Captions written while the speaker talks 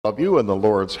Of you in the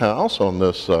Lord's house on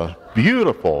this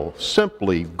beautiful,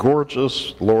 simply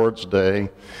gorgeous Lord's Day.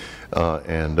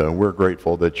 And we're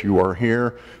grateful that you are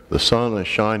here. The sun is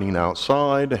shining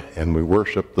outside, and we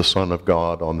worship the Son of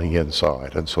God on the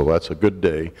inside. And so that's a good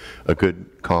day, a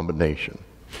good combination.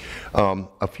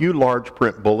 A few large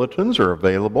print bulletins are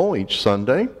available each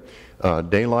Sunday.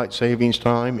 Daylight savings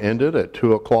time ended at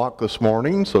 2 o'clock this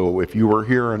morning. So if you were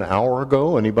here an hour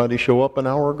ago, anybody show up an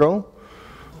hour ago?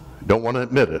 Don't want to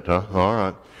admit it, huh? All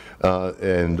right.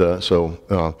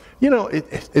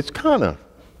 It's kind of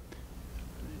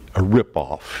a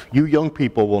ripoff. You young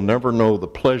people will never know the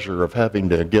pleasure of having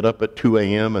to get up at 2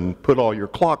 a.m. and put all your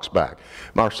clocks back.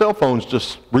 Our cell phones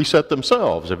just reset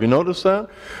themselves. Have you noticed that?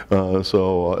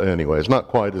 Anyway, it's not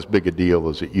quite as big a deal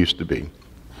as it used to be.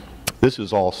 This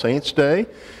is All Saints' Day.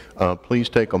 Please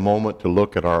take a moment to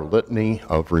look at our litany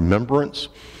of remembrance,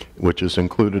 which is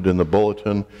included in the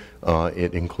bulletin.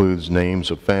 It includes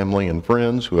names of family and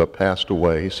friends who have passed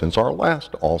away since our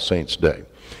last All Saints' Day.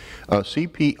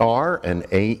 CPR and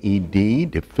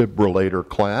AED defibrillator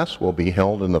class will be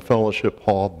held in the fellowship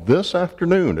hall this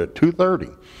afternoon at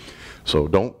 2:30. So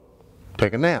don't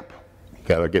take a nap. You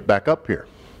got to get back up here.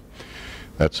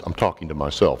 I'm talking to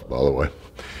myself, by the way.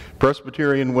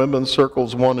 Presbyterian Women's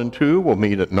Circles 1 and 2 will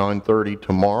meet at 9:30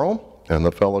 tomorrow, and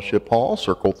the Fellowship Hall,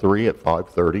 Circle 3, at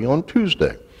 5:30 on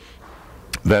Tuesday.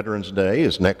 Veterans Day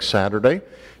is next Saturday.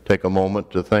 Take a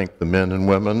moment to thank the men and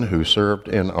women who served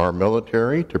in our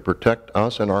military to protect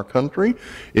us and our country.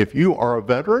 If you are a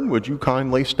veteran, would you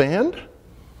kindly stand?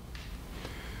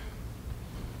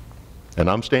 And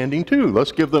I'm standing too.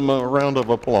 Let's give them a round of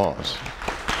applause.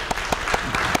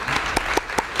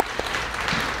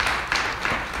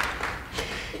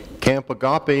 Camp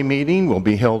Agape meeting will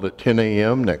be held at 10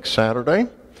 a.m. next Saturday.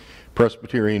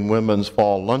 Presbyterian Women's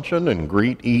Fall Luncheon and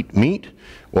Greet, Eat, Meet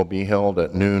will be held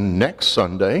at noon next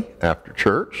Sunday after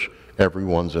church.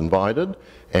 Everyone's invited.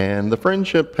 And the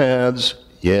friendship pads,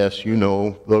 yes, you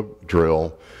know the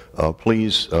drill.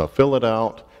 Please fill it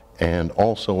out and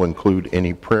also include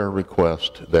any prayer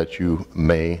request that you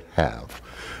may have.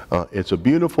 It's a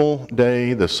beautiful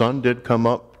day. The sun did come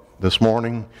up this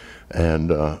morning, and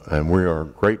we are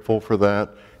grateful for that.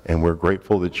 And we're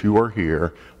grateful that you are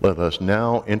here. Let us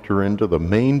now enter into the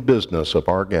main business of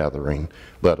our gathering.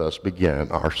 Let us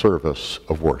begin our service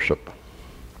of worship.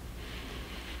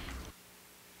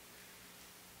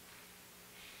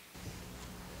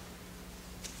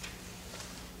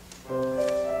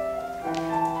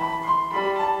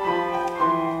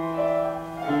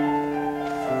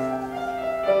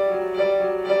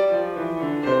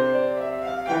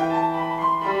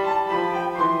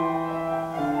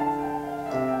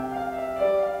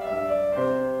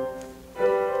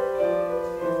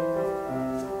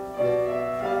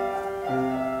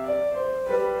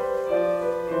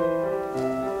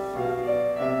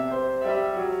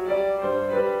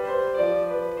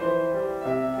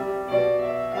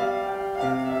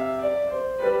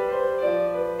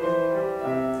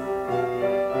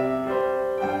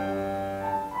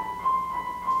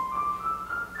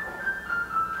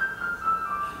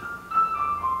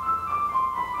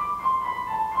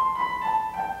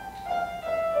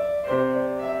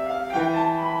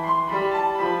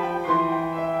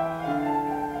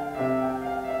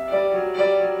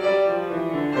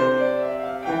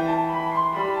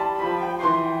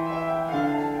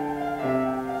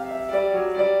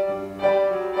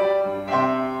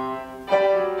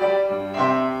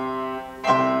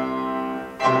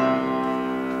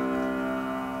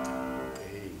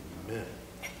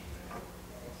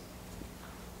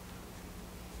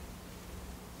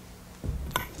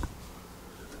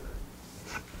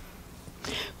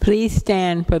 Please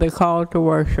stand for the call to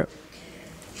worship.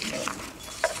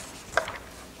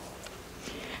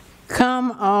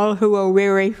 Come, all who are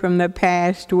weary from the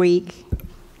past week.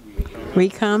 We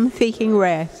come seeking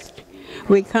rest.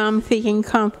 We come seeking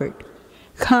comfort.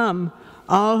 Come,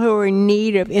 all who are in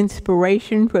need of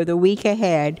inspiration for the week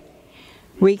ahead.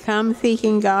 We come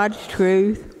seeking God's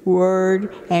truth,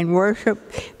 word, and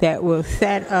worship that will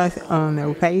set us on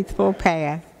the faithful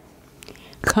path.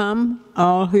 Come,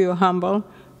 all who are humble,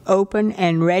 open,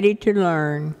 and ready to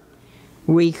learn.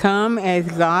 We come as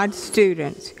God's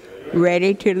students,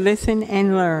 ready to listen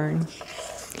and learn.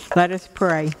 Let us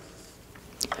pray.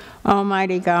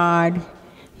 Almighty God,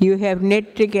 you have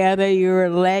knit together your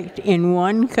elect in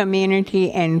one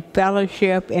community and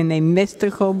fellowship in the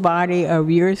mystical body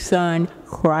of your Son,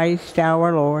 Christ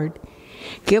our Lord.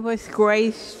 Give us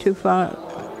grace to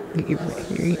follow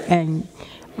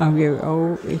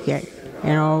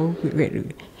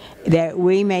that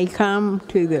we may come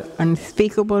to the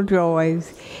unspeakable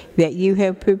joys that you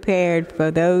have prepared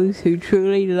for those who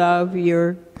truly love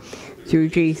you through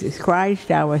Jesus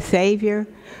Christ, our Savior,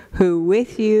 who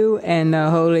with you and the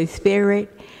Holy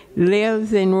Spirit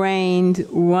lives and reigns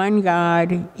one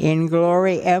God in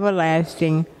glory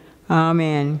everlasting.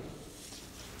 Amen.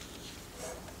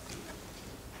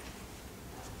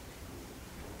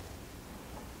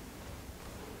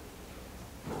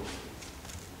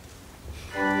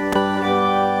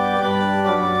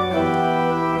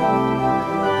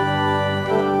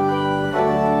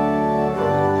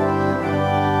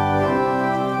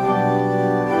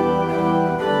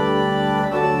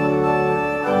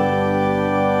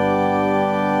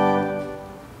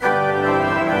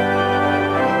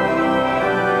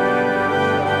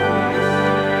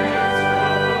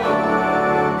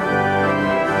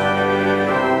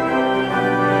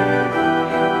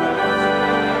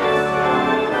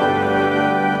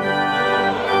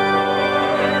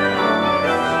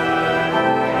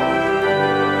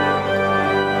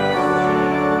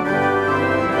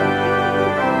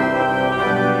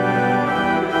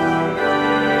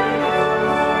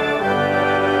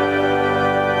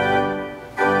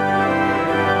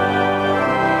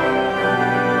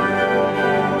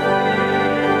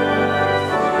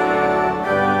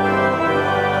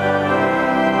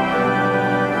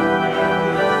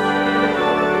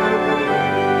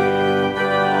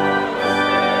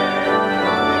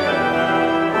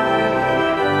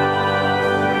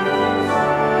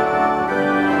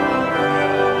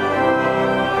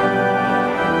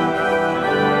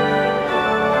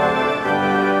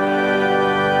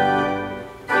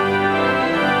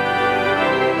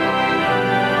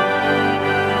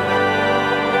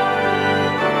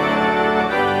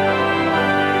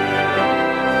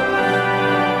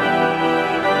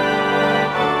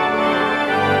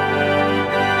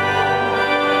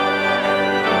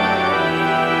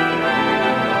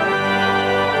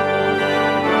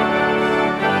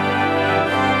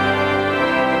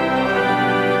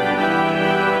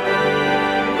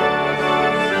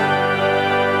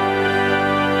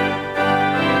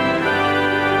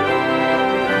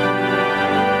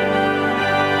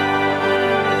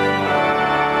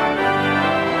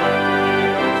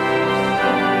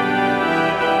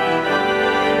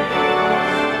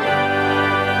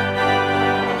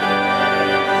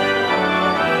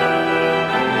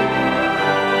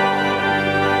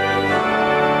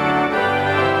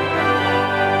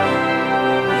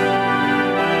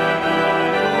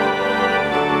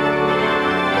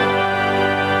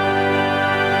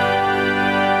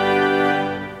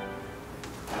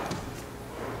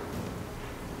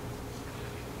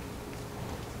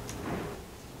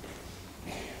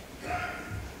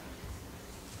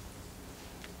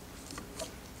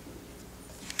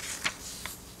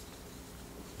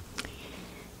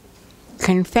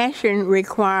 Confession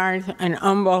requires an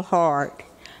humble heart.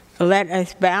 Let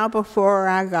us bow before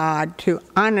our God to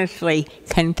honestly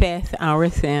confess our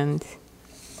sins.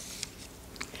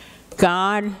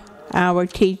 God, our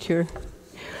teacher,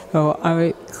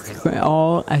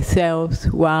 all ourselves,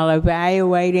 while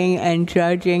evaluating and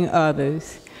judging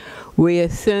others, we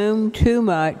assume too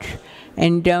much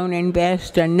and don't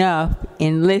invest enough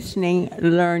in listening,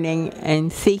 learning,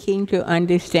 and seeking to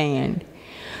understand.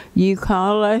 You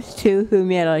call us to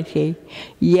humility,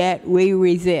 yet we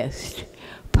resist,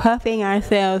 puffing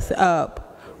ourselves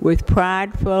up with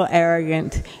prideful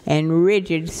arrogance and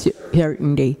rigid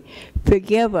certainty.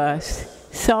 Forgive us,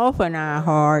 soften our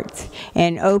hearts,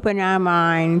 and open our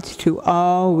minds to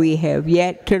all we have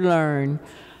yet to learn.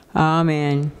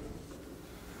 Amen.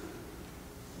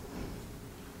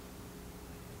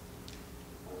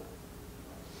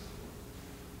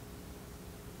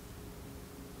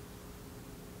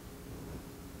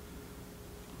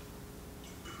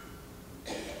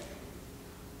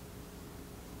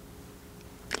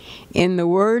 In the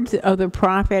words of the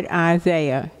prophet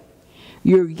Isaiah,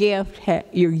 your guilt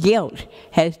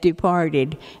has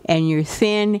departed, and your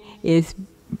sin is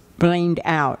blotted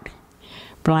out.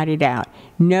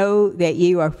 Know that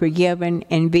you are forgiven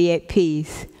and be at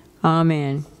peace.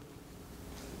 Amen.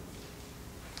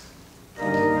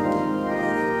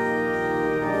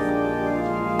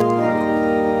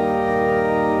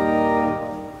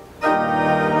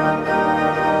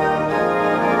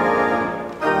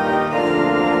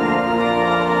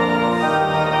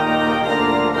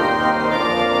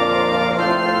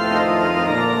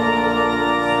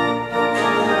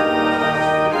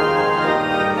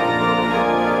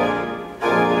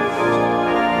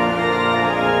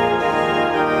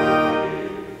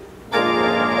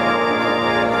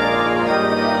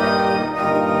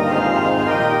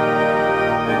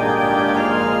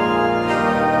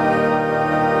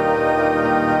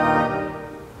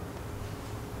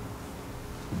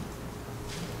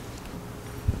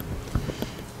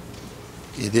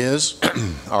 It is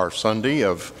our Sunday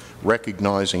of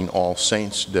recognizing All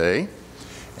Saints' Day,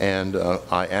 and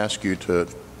I ask you to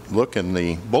look in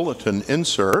the bulletin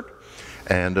insert,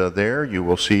 and there you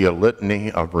will see a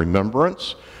litany of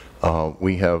remembrance.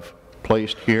 We have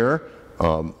placed here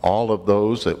all of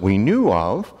those that we knew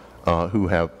of who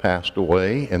have passed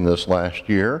away in this last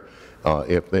year.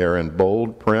 If they're in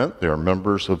bold print, they're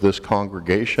members of this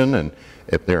congregation, and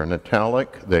if they're in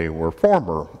italic, they were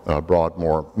former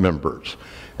Broadmoor members.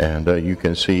 And you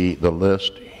can see the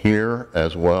list here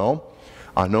as well.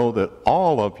 I know that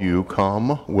all of you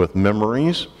come with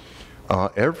memories.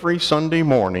 Every Sunday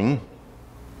morning,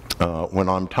 when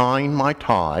I'm tying my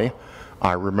tie,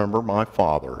 I remember my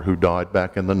father, who died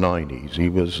back in the 90s. He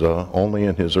was only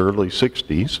in his early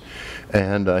 60s,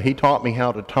 and he taught me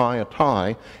how to tie a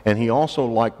tie, and he also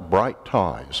liked bright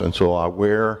ties, and so I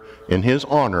wear, in his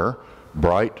honor,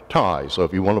 bright ties. So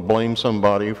if you want to blame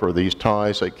somebody for these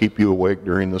ties that keep you awake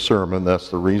during the sermon, that's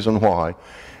the reason why.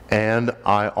 And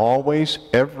I always,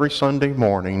 every Sunday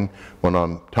morning, when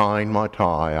I'm tying my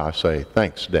tie, I say,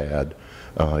 "Thanks, Dad.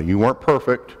 You weren't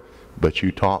perfect, but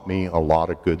you taught me a lot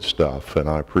of good stuff, and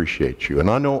I appreciate you." And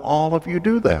I know all of you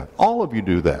do that. All of you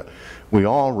do that. We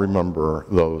all remember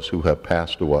those who have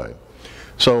passed away.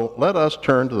 So let us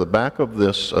turn to the back of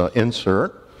this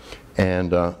insert,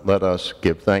 and let us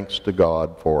give thanks to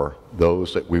God for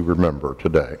those that we remember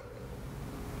today.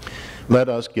 Let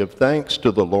us give thanks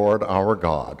to the Lord our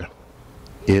God.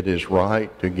 It is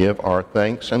right to give our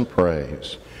thanks and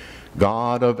praise.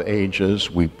 God of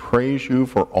ages, we praise you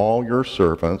for all your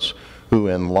servants who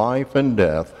in life and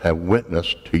death have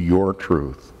witnessed to your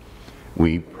truth.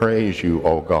 We praise you,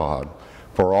 O God,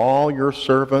 for all your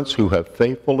servants who have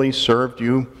faithfully served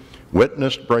you,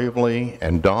 witnessed bravely,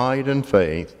 and died in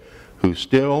faith, who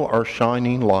still are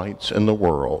shining lights in the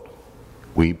world.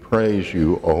 We praise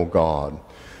you, O God,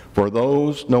 for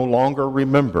those no longer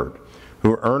remembered,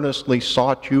 who earnestly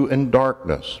sought you in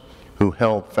darkness, who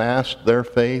held fast their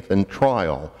faith in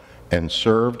trial and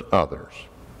served others.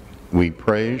 We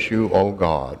praise you, O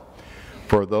God,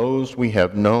 for those we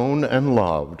have known and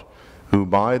loved, who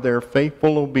by their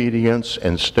faithful obedience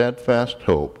and steadfast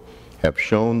hope have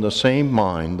shown the same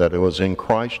mind that it was in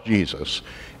Christ Jesus,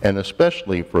 and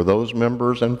especially for those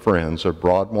members and friends of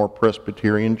Broadmoor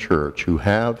Presbyterian Church who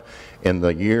have, in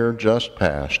the year just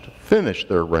past, finished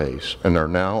their race and are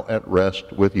now at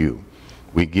rest with you.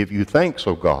 We give you thanks,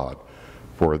 O God,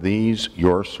 for these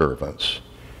your servants.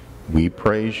 We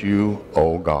praise you,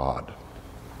 O God.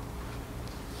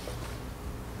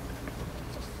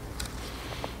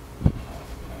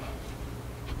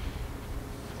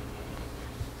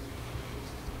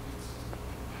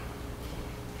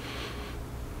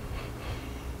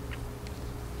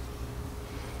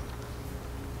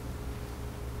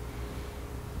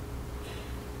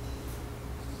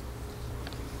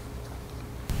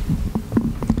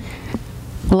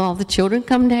 Will all the children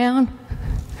come down?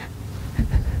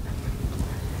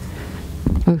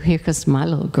 Oh, here comes my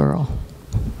little girl.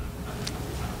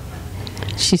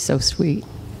 She's so sweet.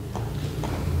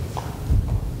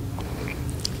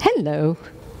 Hello.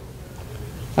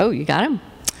 Oh, you got him?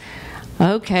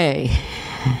 Okay.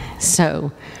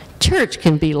 So, church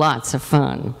can be lots of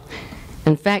fun.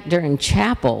 In fact, during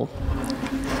chapel,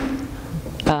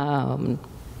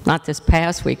 not this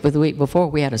past week, but the week before,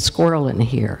 we had a squirrel in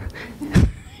here.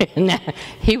 And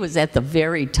he was at the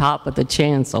very top of the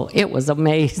chancel. It was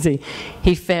amazing.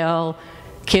 He fell,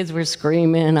 kids were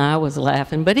screaming, I was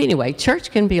laughing. But anyway,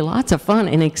 church can be lots of fun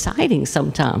and exciting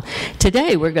sometimes.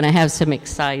 Today we're going to have some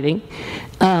exciting.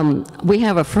 We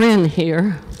have a friend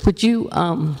here. Would you,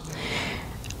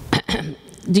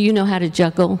 do you know how to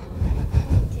juggle?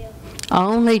 Two.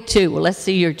 Only two. Well, let's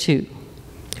see your two.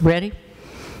 Ready?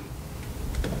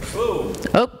 Ooh.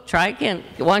 Oh, try again.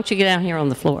 Why don't you get down here on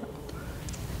the floor?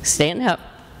 Stand up.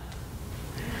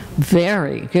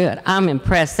 Very good. I'm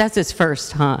impressed. That's his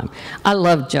first time. I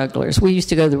love jugglers. We used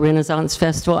to go to the Renaissance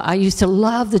Festival. I used to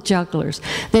love the jugglers.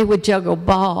 They would juggle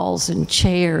balls and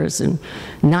chairs and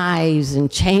knives and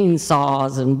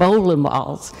chainsaws and bowling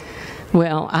balls.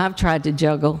 Well, I've tried to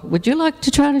juggle. Would you like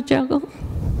to try to juggle?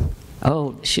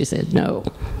 Oh, she said no,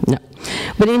 no.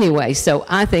 But anyway, so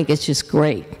I think it's just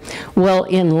great. Well,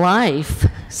 in life,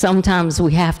 sometimes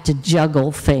we have to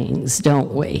juggle things,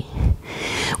 don't we?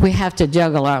 We have to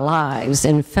juggle our lives.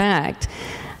 In fact,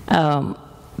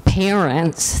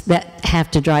 parents that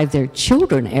have to drive their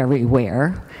children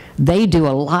everywhere, they do a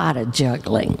lot of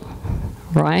juggling,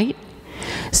 right?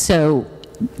 So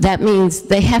that means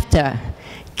they have to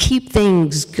keep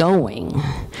things going.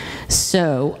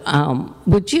 So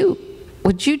would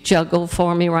you juggle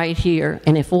for me right here?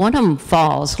 And if one of them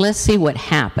falls, let's see what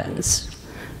happens.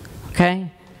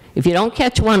 okay? If you don't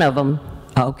catch one of them,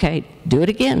 okay, do it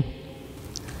again.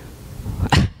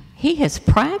 He has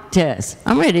practiced.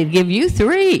 I'm ready to give you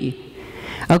 3.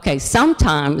 Okay,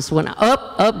 sometimes when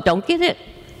don't get it.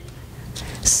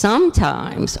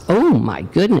 Sometimes, oh my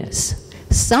goodness,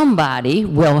 somebody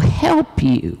will help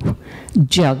you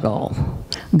juggle.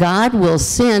 God will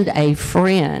send a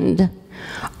friend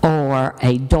or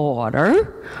a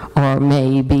daughter or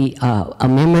maybe a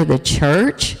member of the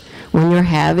church when you're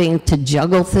having to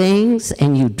juggle things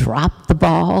and you drop the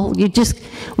ball.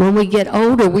 When we get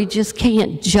older, we just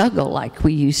can't juggle like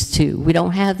we used to. We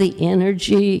don't have the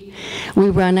energy. We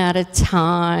run out of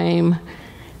time.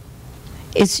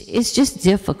 It's just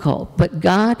difficult, but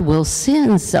God will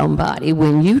send somebody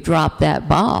when you drop that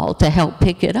ball to help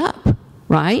pick it up,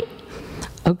 right?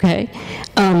 Okay.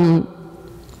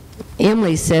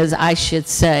 Emily says I should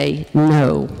say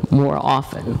no more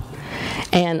often.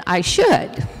 And I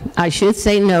should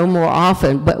say no more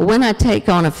often, but when I take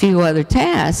on a few other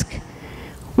tasks,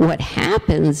 what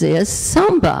happens is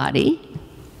somebody,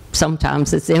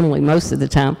 sometimes it's Emily most of the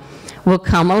time, will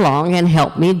come along and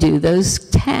help me do those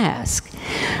tasks.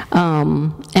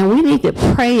 And we need to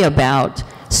pray about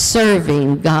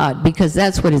serving God, because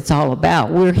that's what it's all about.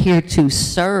 We're here to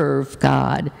serve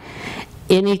God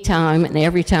anytime and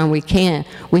every time we can.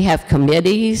 We have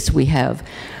committees, we have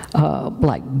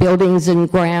like buildings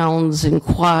and grounds and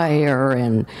choir,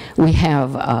 and we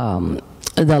have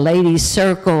the ladies'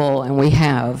 circle, and we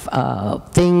have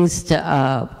things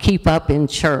to keep up in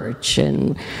church,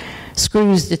 and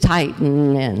screws to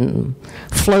tighten, and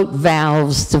float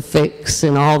valves to fix,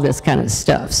 and all this kind of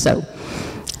stuff. So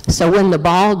when the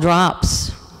ball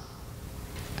drops,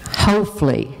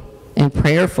 hopefully and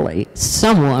prayerfully,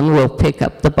 someone will pick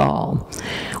up the ball.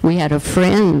 We had a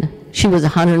friend, she was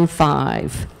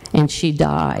 105, and she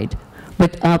died.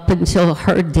 But up until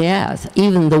her death,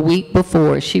 even the week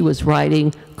before, she was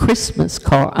writing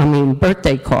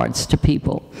birthday cards to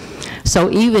people.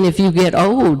 So even if you get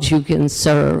old, you can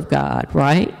serve God,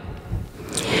 right?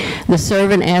 The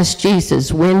servant asked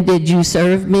Jesus, "When did you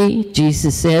serve me?"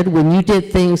 Jesus said, "When you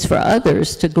did things for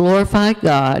others to glorify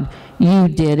God, you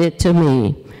did it to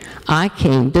me. I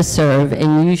came to serve,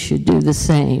 and you should do the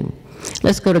same."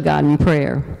 Let's go to God in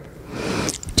prayer.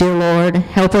 Dear Lord,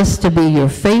 help us to be your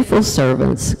faithful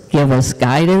servants. Give us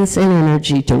guidance and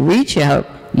energy to reach out,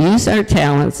 use our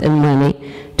talents and money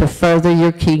to further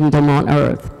your kingdom on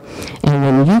earth. And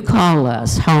when you call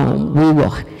us home, we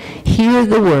will hear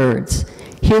the words,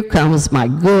 "Here comes my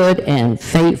good and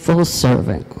faithful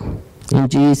servant." In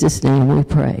Jesus' name we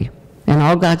pray. And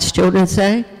all God's children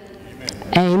say,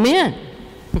 Amen. Amen.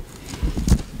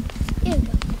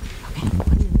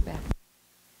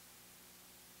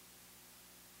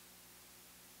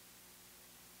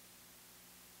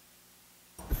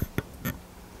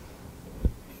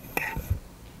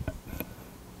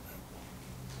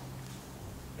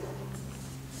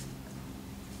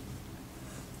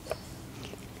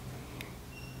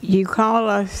 You call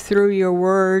us through your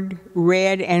word,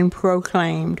 read and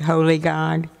proclaimed, Holy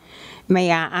God.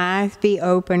 May our eyes be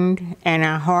opened and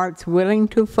our hearts willing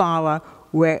to follow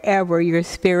wherever your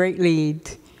Spirit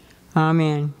leads.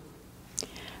 Amen.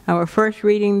 Our first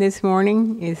reading this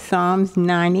morning is Psalms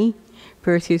 90,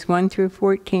 verses 1 through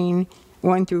 14,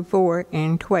 1 through 4,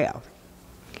 and 12.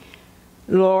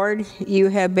 Lord, you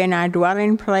have been our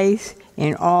dwelling place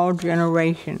in all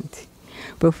generations.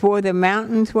 Before the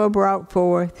mountains were brought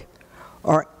forth,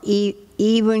 or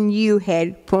even you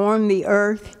had formed the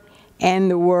earth and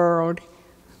the world,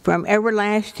 from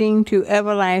everlasting to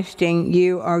everlasting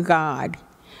you are God.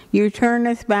 You turn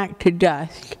us back to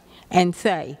dust and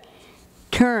say,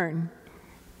 Turn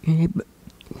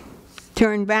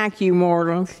back, you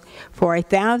mortals, for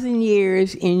 1,000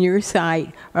 years in your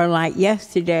sight are like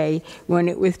yesterday when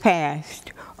it was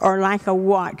past, or like a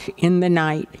watch in the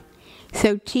night.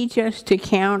 So teach us to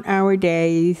count our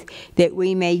days, that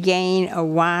we may gain a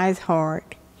wise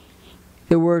heart.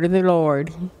 The word of the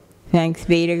Lord. Thanks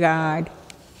be to God.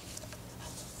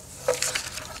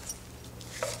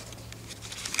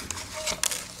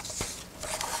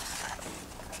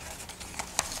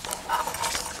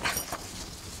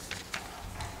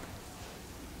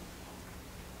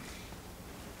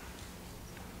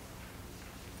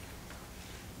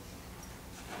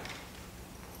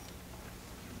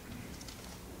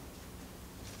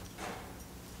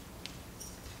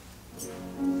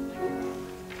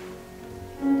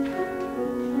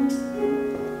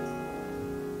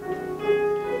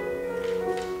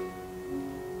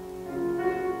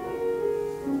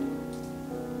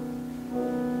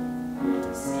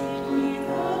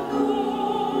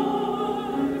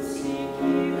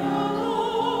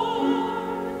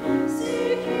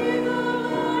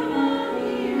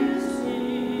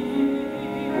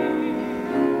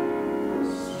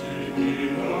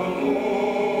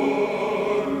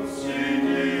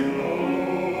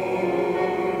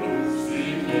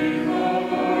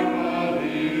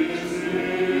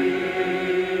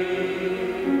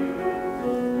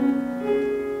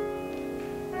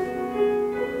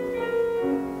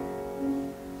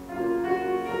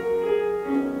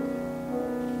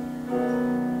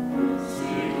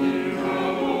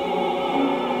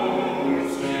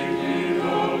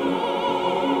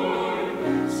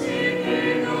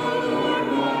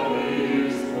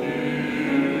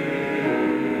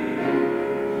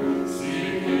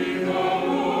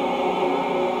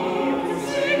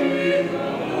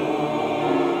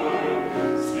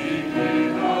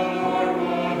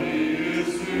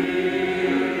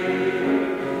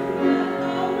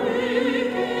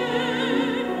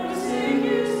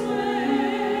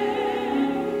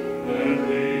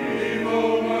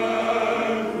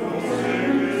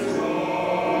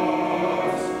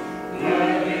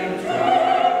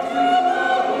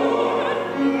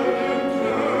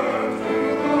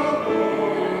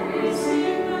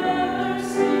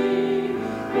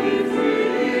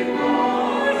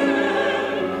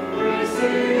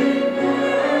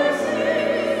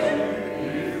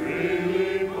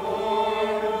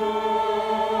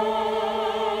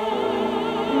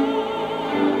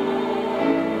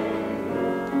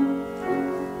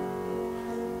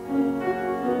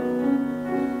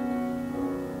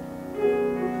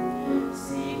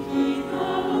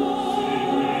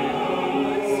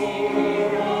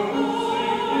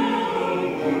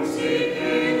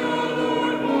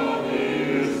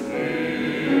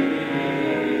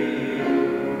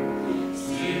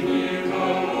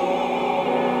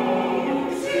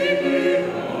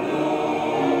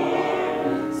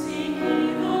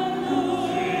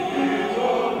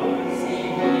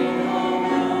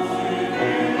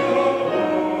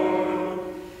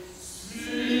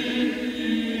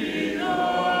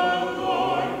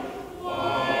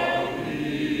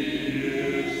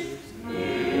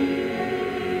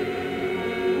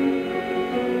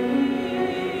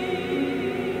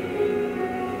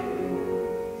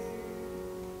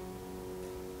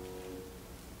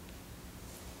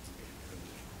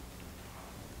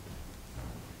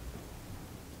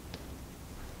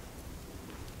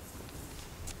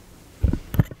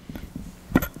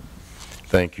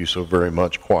 Thank you so very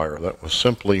much, choir. That was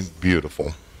simply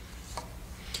beautiful.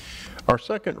 Our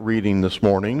second reading this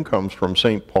morning comes from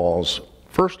St. Paul's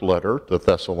first letter to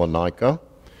Thessalonica,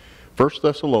 1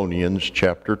 Thessalonians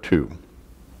chapter 2.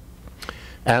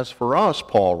 As for us,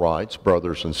 Paul writes,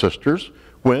 brothers and sisters,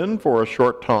 when for a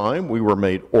short time we were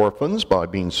made orphans by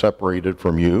being separated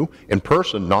from you, in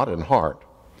person, not in heart,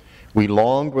 we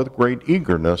longed with great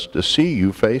eagerness to see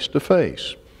you face to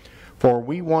face. For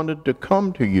we wanted to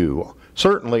come to you.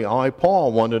 Certainly I,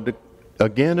 Paul, wanted to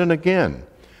again and again,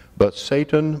 but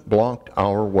Satan blocked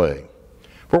our way.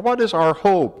 For what is our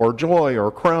hope or joy or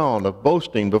crown of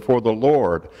boasting before the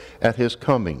Lord at his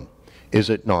coming? Is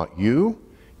it not you?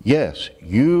 Yes,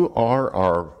 you are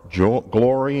our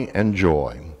glory and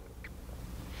joy.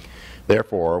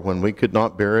 Therefore, when we could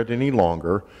not bear it any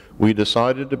longer, we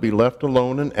decided to be left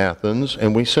alone in Athens,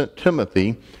 and we sent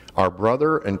Timothy, our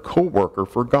brother and co-worker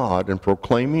for God in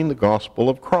proclaiming the gospel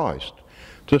of Christ,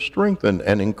 to strengthen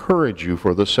and encourage you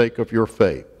for the sake of your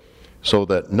faith, so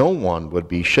that no one would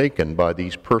be shaken by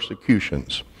these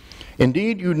persecutions.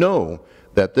 Indeed, you know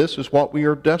that this is what we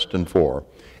are destined for.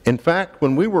 In fact,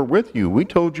 when we were with you, we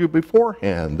told you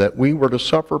beforehand that we were to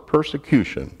suffer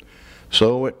persecution.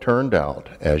 So it turned out,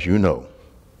 as you know.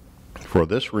 For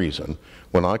this reason,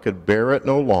 when I could bear it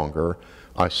no longer,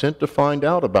 I sent to find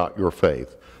out about your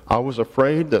faith. I was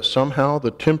afraid that somehow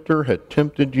the tempter had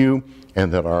tempted you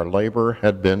and that our labor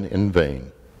had been in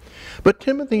vain. But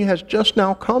Timothy has just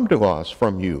now come to us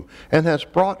from you and has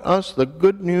brought us the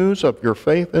good news of your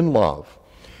faith and love.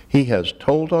 He has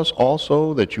told us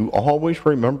also that you always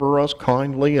remember us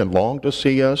kindly and long to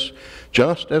see us,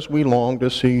 just as we long to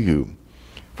see you.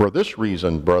 For this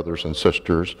reason, brothers and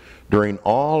sisters, during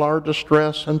all our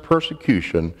distress and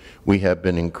persecution, we have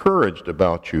been encouraged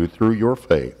about you through your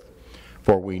faith.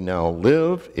 For we now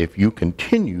live if you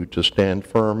continue to stand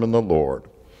firm in the Lord.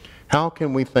 How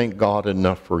can we thank God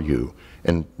enough for you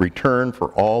in return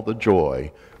for all the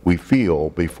joy we feel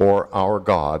before our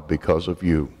God because of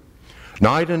you?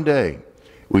 Night and day,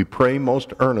 we pray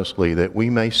most earnestly that we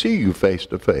may see you face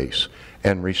to face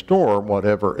and restore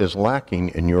whatever is lacking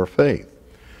in your faith.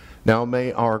 Now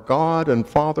may our God and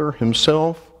Father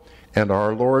himself and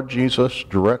our Lord Jesus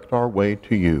direct our way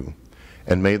to you.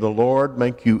 And may the Lord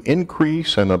make you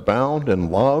increase and abound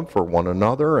in love for one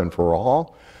another and for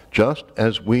all, just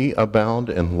as we abound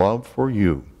in love for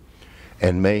you.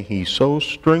 And may he so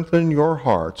strengthen your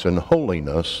hearts in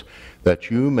holiness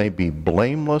that you may be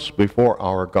blameless before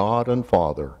our God and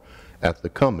Father at the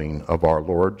coming of our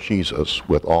Lord Jesus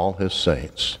with all his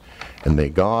saints. And may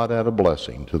God add a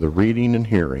blessing to the reading and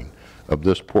hearing of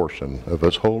this portion of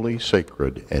his holy,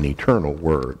 sacred, and eternal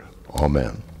word.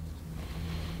 Amen.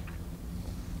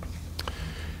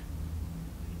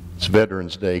 It's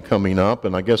Veterans Day coming up,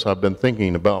 and I guess I've been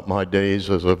thinking about my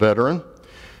days as a veteran.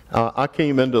 I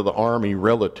came into the Army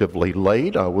relatively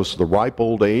late. I was the ripe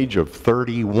old age of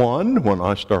 31 when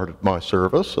I started my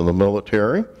service in the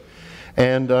military.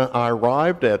 And I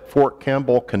arrived at Fort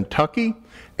Campbell, Kentucky,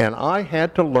 and I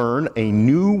had to learn a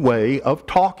new way of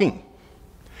talking.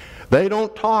 They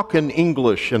don't talk in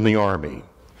English in the Army.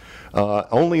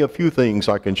 Only a few things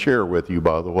I can share with you,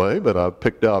 by the way, but I've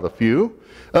picked out a few.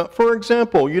 For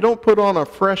example, you don't put on a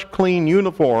fresh, clean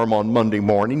uniform on Monday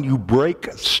morning. You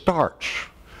break starch.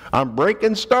 I'm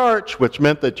breaking starch, which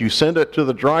meant that you send it to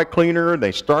the dry cleaner and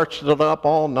they starched it up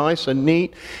all nice and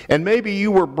neat. And maybe you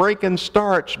were breaking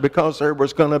starch because there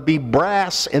was going to be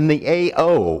brass in the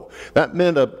AO. That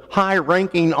meant a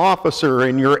high-ranking officer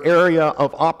in your area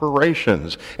of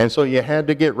operations. And so you had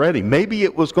to get ready. Maybe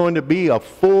it was going to be a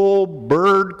full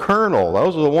bird colonel.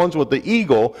 Those are the ones with the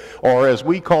eagle, or as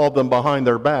we called them behind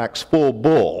their backs, full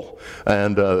bull.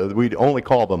 And we'd only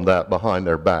call them that behind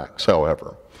their backs,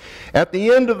 however. At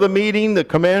the end of the meeting, the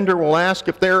commander will ask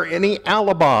if there are any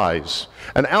alibis.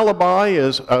 An alibi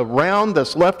is a round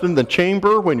that's left in the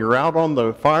chamber when you're out on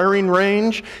the firing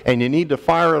range and you need to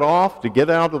fire it off to get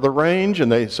out of the range.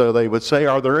 And so they would say,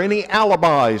 are there any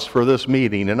alibis for this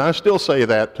meeting? And I still say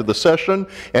that to the session,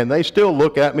 and they still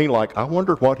look at me like, I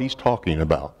wonder what he's talking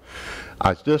about.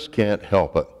 I just can't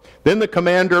help it. Then the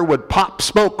commander would pop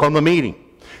smoke on the meeting.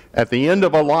 At the end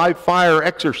of a live fire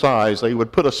exercise, they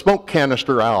would put a smoke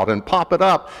canister out and pop it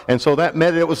up, and so that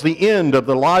meant it was the end of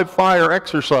the live fire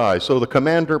exercise. So the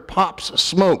commander pops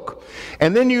smoke.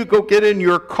 And then you go get in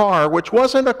your car, which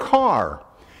wasn't a car.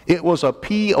 It was a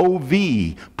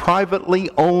POV, privately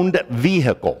owned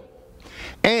vehicle.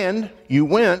 And you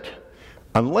went,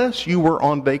 unless you were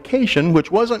on vacation, which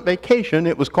wasn't vacation,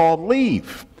 it was called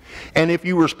leave. And if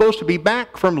you were supposed to be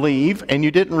back from leave and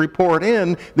you didn't report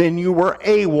in, then you were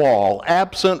AWOL,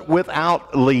 absent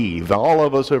without leave. All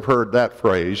of us have heard that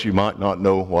phrase. You might not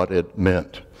know what it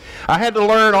meant. I had to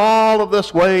learn all of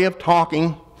this way of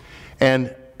talking,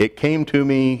 and it came to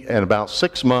me in about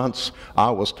 6 months,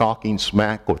 I was talking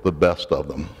smack with the best of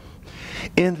them.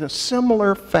 In a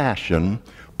similar fashion,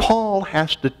 Paul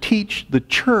has to teach the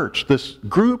church, this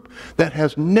group that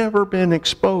has never been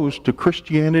exposed to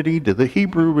Christianity, to the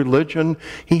Hebrew religion.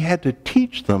 He had to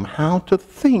teach them how to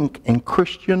think in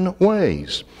Christian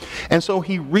ways. And so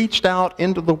he reached out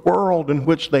into the world in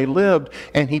which they lived,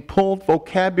 and he pulled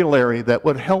vocabulary that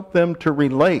would help them to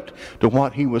relate to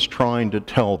what he was trying to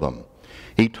tell them.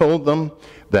 He told them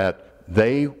that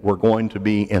they were going to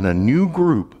be in a new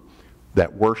group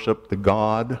that worshiped the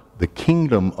God, the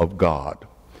kingdom of God.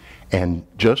 And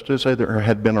just as there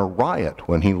had been a riot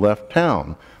when he left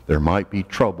town, there might be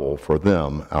trouble for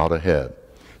them out ahead.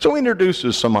 So he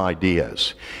introduces some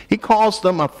ideas. He calls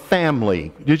them a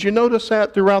family. Did you notice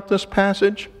that throughout this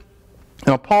passage?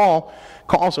 Now, Paul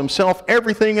calls himself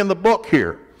everything in the book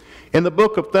here. In the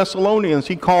book of Thessalonians,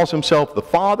 he calls himself the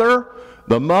father,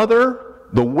 the mother,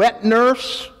 the wet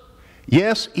nurse.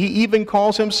 Yes, he even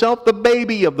calls himself the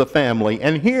baby of the family.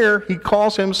 And here he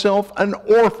calls himself an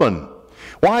orphan.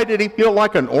 Why did he feel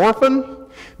like an orphan?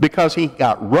 Because he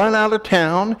got run out of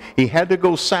town. He had to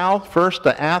go south, first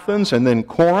to Athens and then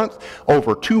Corinth,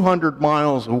 over 200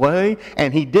 miles away,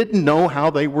 and he didn't know how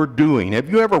they were doing. Have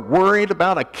you ever worried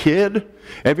about a kid?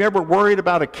 Have you ever worried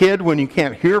about a kid when you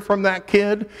can't hear from that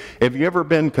kid? Have you ever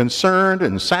been concerned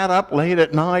and sat up late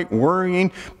at night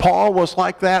worrying? Paul was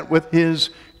like that with his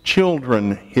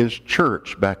children, his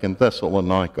church back in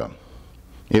Thessalonica.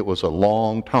 It was a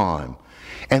long time.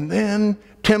 And then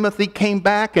Timothy came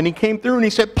back, and he came through and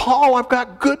he said, Paul, I've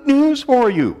got good news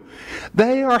for you.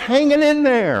 They are hanging in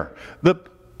there. The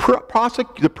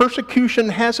persecution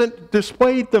hasn't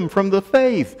dissuaded them from the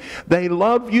faith. They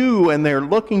love you, and they're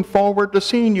looking forward to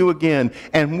seeing you again.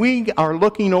 And we are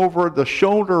looking over the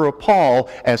shoulder of Paul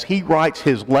as he writes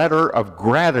his letter of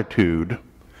gratitude,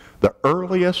 the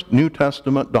earliest New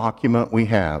Testament document we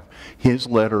have, his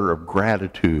letter of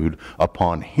gratitude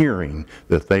upon hearing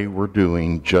that they were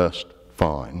doing just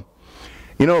fine.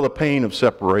 You know, the pain of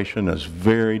separation is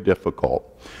very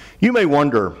difficult. You may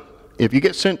wonder, if you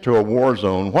get sent to a war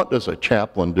zone, what does a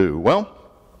chaplain do? Well,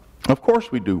 of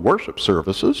course we do worship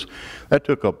services. That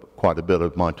took up quite a bit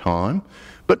of my time.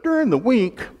 But during the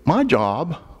week, my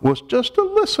job was just to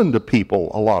listen to people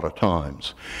a lot of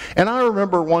times. And I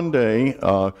remember one day,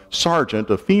 a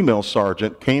female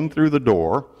sergeant, came through the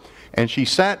door, and she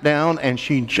sat down and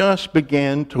she just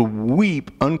began to weep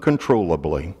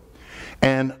uncontrollably.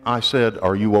 And I said,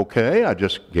 "Are you okay?" I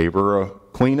just gave her a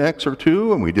Kleenex or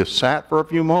two, and we just sat for a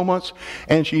few moments.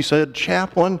 And she said,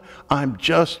 "Chaplain, I'm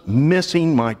just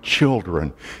missing my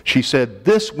children." She said,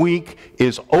 "This week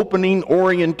is opening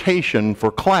orientation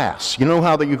for class." You know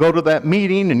how that you go to that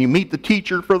meeting and you meet the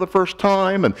teacher for the first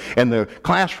time, and the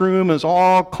classroom is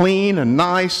all clean and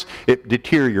nice. It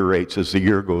deteriorates as the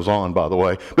year goes on, by the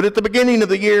way. But at the beginning of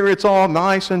the year, it's all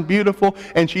nice and beautiful.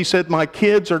 And she said, "My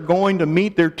kids are going to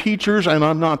meet their teachers, and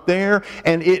I'm not there,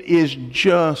 and it is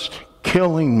just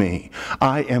killing me.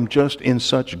 I am just in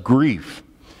such grief."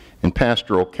 In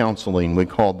pastoral counseling, we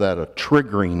called that a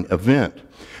triggering event.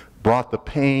 Brought the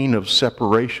pain of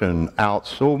separation out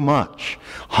so much.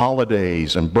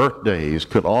 Holidays and birthdays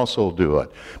could also do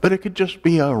it. But it could just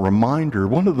be a reminder,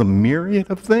 one of the myriad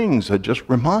of things that just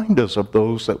remind us of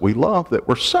those that we love that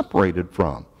we're separated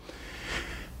from.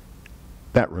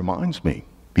 That reminds me,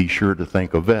 be sure to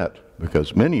thank Yvette,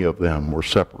 because many of them were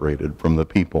separated from the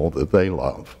people that they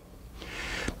love.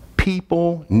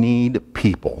 People need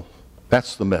people.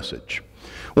 That's the message.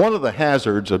 One of the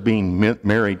hazards of being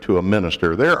married to a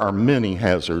minister, there are many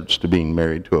hazards to being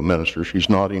married to a minister. She's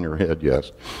nodding her head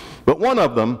yes. But one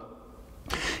of them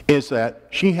is that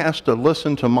she has to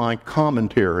listen to my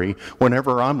commentary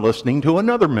whenever I'm listening to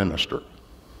another minister.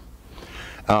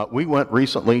 We went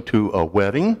recently to a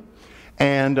wedding,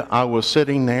 and I was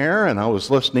sitting there and I was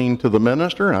listening to the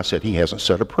minister, and I said, "He hasn't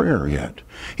said a prayer yet.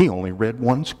 He only read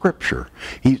one scripture."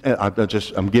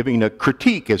 I'm giving a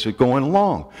critique as it's going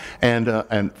along.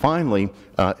 And finally,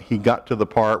 he got to the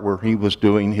part where he was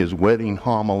doing his wedding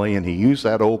homily, and he used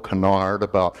that old canard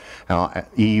about how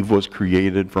Eve was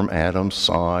created from Adam's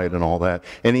side and all that.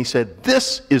 And he said,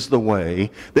 "This is the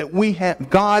way that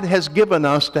God has given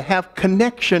us to have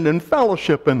connection and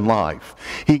fellowship in life.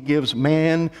 He gives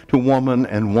man to woman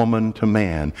and woman to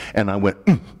man." And I went,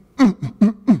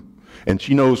 And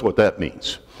she knows what that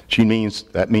means.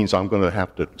 That means I'm going to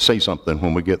have to say something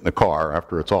when we get in the car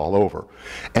after it's all over.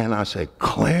 And I said,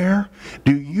 Claire,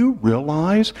 do you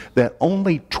realize that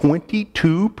only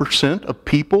 22% of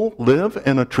people live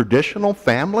in a traditional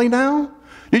family now?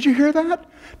 Did you hear that?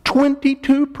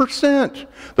 22%.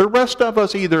 The rest of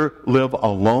us either live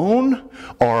alone,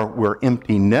 or we're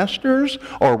empty nesters,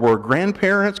 or we're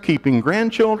grandparents keeping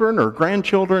grandchildren, or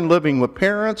grandchildren living with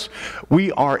parents.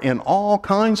 We are in all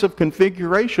kinds of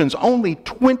configurations. Only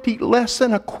less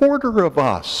than a quarter of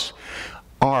us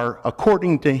are,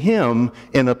 according to him,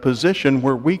 in a position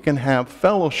where we can have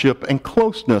fellowship and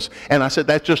closeness. And I said,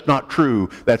 that's just not true.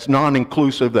 That's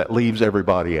non-inclusive. That leaves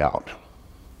everybody out.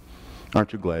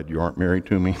 Aren't you glad you aren't married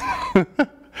to me?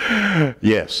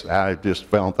 Yes, I just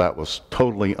felt that was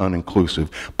totally uninclusive.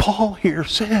 Paul here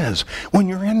says, when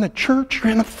you're in the church,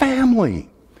 you're in a family.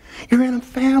 You're in a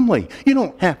family. You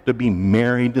don't have to be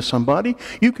married to somebody.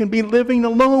 You can be living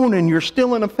alone and you're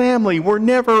still in a family. We're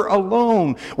never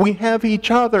alone. We have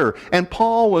each other. And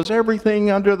Paul was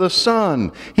everything under the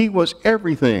sun. He was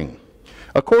everything.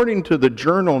 According to the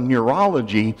journal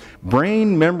Neurology,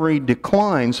 brain memory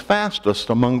declines fastest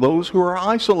among those who are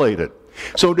isolated.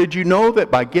 So did you know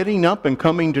that by getting up and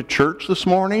coming to church this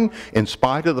morning, in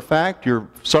spite of the fact you're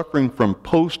suffering from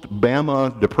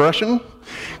post-Bama depression,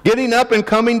 getting up and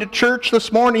coming to church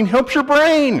this morning helps your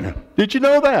brain? Did you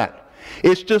know that?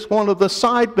 It's just one of the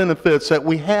side benefits that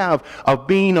we have of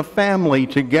being a family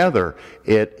together.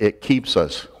 It keeps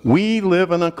us. We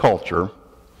live in a culture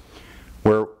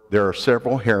where there are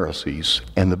several heresies,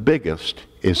 and the biggest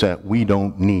is that we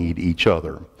don't need each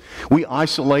other. We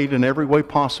isolate in every way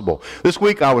possible. This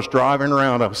week I was driving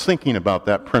around, I was thinking about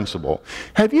that principle.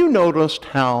 Have you noticed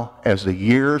how, as the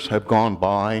years have gone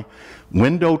by,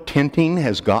 window tinting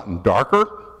has gotten darker?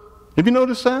 Have you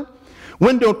noticed that?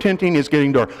 Window tinting is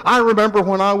getting dark. I remember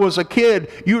when I was a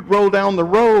kid, you'd roll down the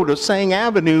road of Sang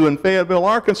Avenue in Fayetteville,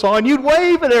 Arkansas, and you'd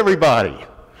wave at everybody.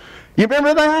 You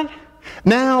remember that?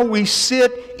 Now we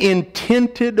sit in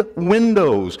tinted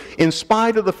windows, in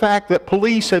spite of the fact that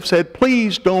police have said,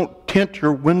 please don't tint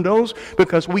your windows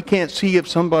because we can't see if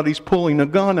somebody's pulling a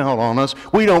gun out on us.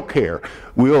 We don't care.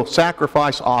 We'll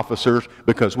sacrifice officers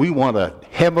because we want a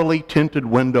heavily tinted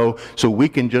window so we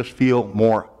can just feel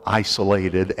more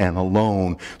isolated and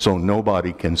alone so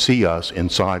nobody can see us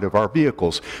inside of our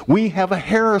vehicles. We have a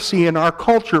heresy in our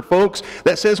culture, folks,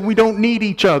 that says we don't need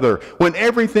each other, when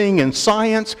everything in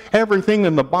science, everything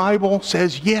in the Bible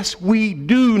says, yes, we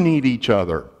do need each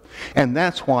other. And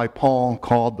that's why Paul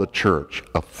called the church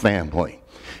a family.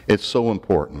 It's so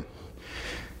important.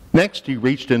 Next, he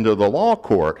reached into the law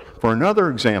court for another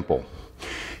example.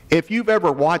 If you've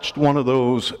ever watched one of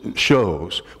those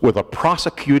shows with a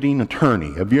prosecuting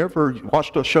attorney, have you ever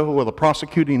watched a show with a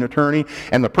prosecuting attorney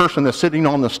and the person is sitting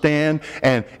on the stand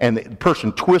and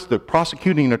the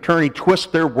prosecuting attorney twists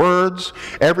their words,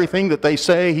 everything that they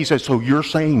say, he says, so you're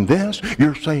saying this,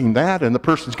 you're saying that, and the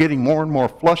person's getting more and more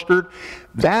flustered.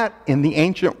 That, in the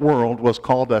ancient world, was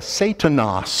called a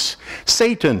satanos,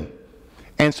 Satan.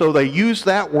 And so they use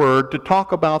that word to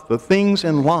talk about the things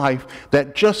in life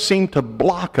that just seem to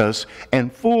block us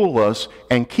and fool us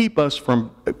and keep us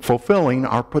from fulfilling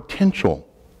our potential.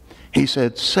 He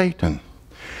said, Satan.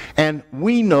 And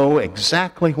we know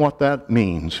exactly what that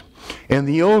means. In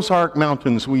the Ozark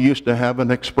Mountains, we used to have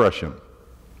an expression.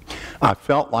 I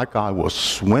felt like I was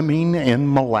swimming in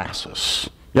molasses.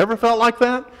 You ever felt like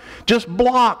that? Just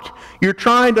blocked. You're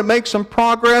trying to make some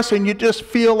progress and you just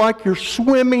feel like you're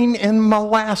swimming in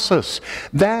molasses.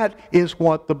 That is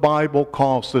what the Bible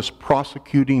calls this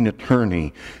prosecuting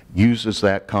attorney, uses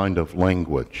that kind of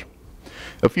language.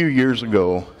 A few years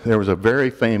ago, there was a very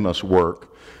famous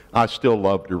work. I still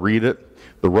love to read it.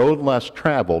 The Road Less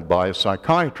Traveled by a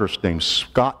psychiatrist named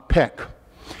Scott Peck.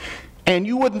 And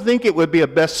you wouldn't think it would be a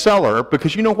bestseller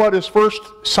because you know what his first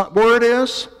word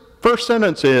is? First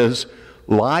sentence is,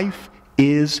 life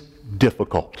is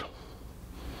difficult.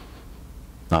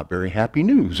 Not very happy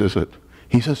news, is it?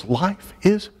 He says, life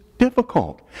is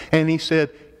difficult. And he said,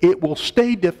 it will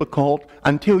stay difficult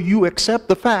until you accept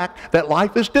the fact that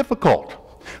life is difficult.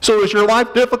 So is your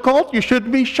life difficult? You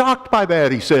shouldn't be shocked by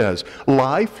that, he says.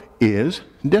 Life is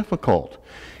difficult.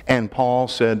 And Paul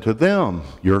said to them,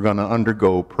 you're going to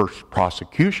undergo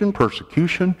persecution.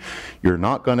 You're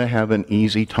not going to have an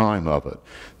easy time of it.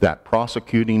 That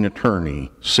prosecuting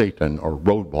attorney, Satan, or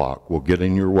roadblock will get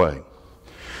in your way.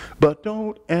 But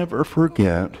don't ever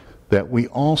forget that we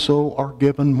also are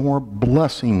given more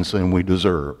blessings than we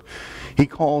deserve. He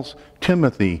calls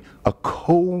Timothy a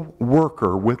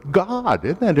co-worker with God.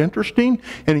 Isn't that interesting?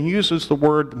 And he uses the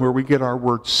word where we get our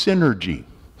word synergy.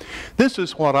 This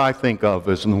is what I think of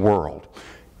as in the world.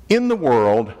 In the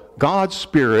world, God's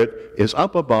Spirit is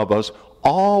up above us,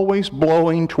 always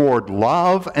blowing toward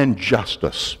love and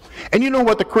justice. And you know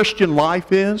what the Christian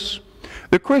life is?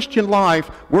 The Christian life,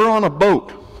 we're on a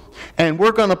boat, and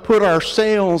we're going to put our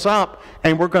sails up,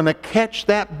 and we're going to catch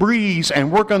that breeze,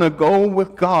 and we're going to go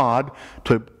with God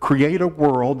to create a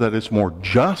world that is more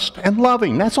just and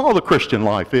loving. That's all the Christian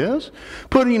life is.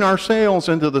 Putting our sails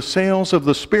into the sails of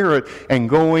the Spirit and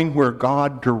going where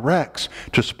God directs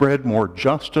to spread more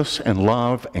justice and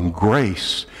love and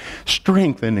grace,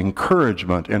 strength and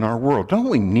encouragement in our world. Don't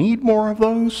we need more of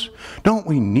those? Don't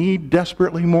we need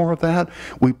desperately more of that?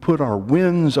 We put our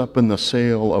winds up in the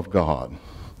sail of God.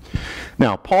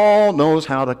 Now, Paul knows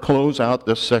how to close out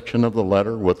this section of the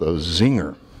letter with a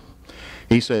zinger.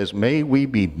 He says, "May we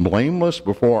be blameless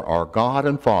before our God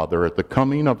and Father at the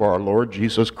coming of our Lord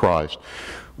Jesus Christ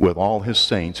with all his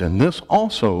saints." And this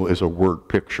also is a word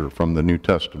picture from the New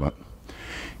Testament.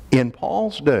 In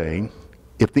Paul's day,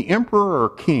 if the emperor or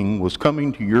king was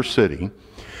coming to your city,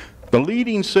 the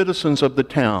leading citizens of the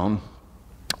town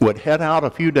would head out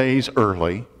a few days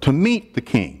early to meet the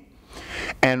king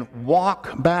and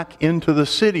walk back into the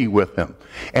city with him.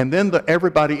 And then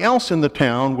everybody else in the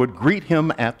town would greet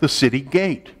him at the city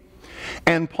gate.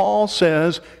 And Paul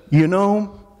says, you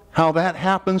know how that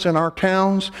happens in our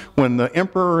towns? When the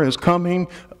emperor is coming,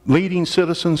 leading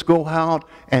citizens go out,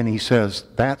 and he says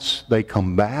they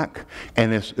come back,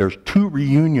 and there's two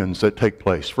reunions that take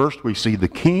place. First, we see the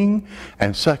king,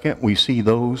 and second, we see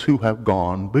those who have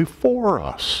gone before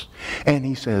us. And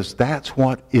he says that's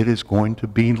what it is going to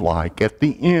be like at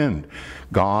the end.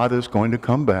 God is going to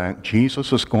come back,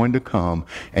 Jesus is going to come,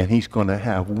 and he's going to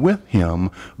have with him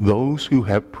those who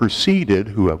have preceded,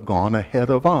 who have gone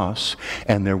ahead of us,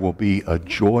 and there will be a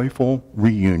joyful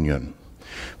reunion.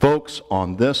 Folks,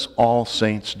 on this All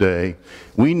Saints' Day,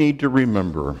 we need to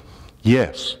remember,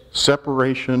 yes,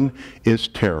 separation is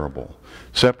terrible.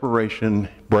 Separation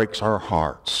breaks our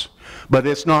hearts. But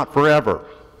it's not forever.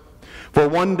 For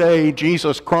one day,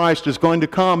 Jesus Christ is going to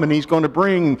come, and he's going to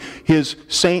bring his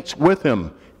saints with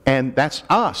him. And that's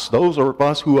us. Those are of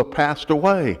us who have passed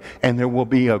away. And there will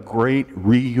be a great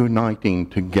reuniting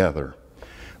together.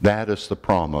 That is the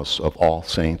promise of All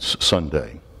Saints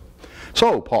Sunday.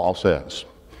 So, Paul says,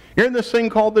 you're in this thing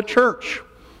called the church.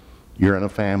 You're in a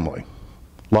family.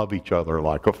 Love each other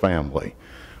like a family.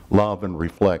 Love and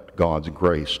reflect God's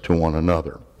grace to one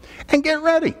another. And get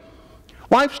ready.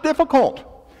 Life's difficult.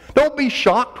 Don't be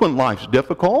shocked when life's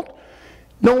difficult.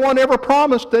 No one ever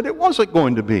promised that it wasn't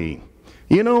going to be.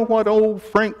 You know what old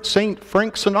Saint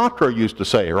Frank Sinatra used to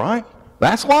say, right?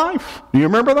 That's life. Do you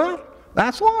remember that?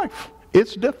 That's life.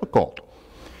 It's difficult.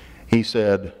 He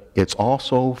said, it's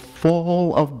also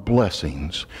full of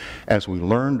blessings as we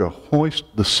learn to hoist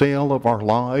the sail of our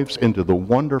lives into the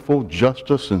wonderful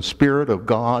justice and spirit of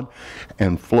God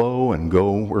and flow and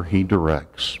go where he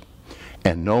directs.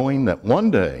 And knowing that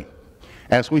one day,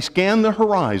 as we scan the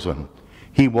horizon,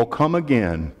 he will come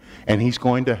again, and he's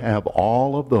going to have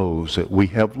all of those that we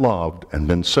have loved and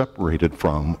been separated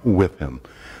from with him.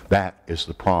 That is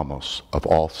the promise of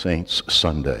All Saints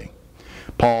Sunday.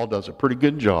 Paul does a pretty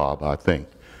good job, I think,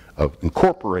 of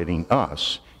incorporating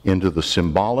us into the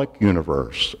symbolic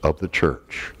universe of the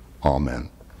church. Amen.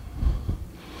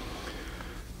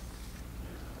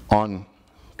 On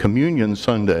Communion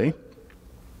Sunday,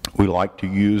 we like to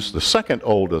use the second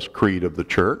oldest creed of the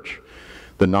church,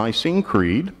 the Nicene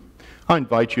Creed. I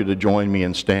invite you to join me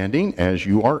in standing as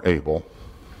you are able.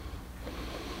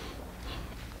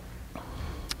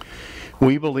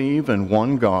 We believe in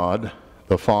one God,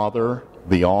 the Father,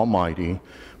 the Almighty,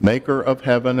 maker of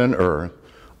heaven and earth,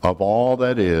 of all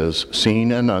that is,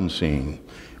 seen and unseen.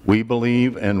 We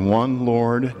believe in one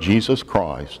Lord Jesus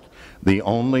Christ, the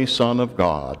only Son of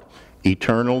God,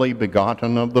 eternally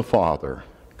begotten of the Father,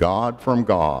 God from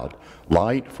God,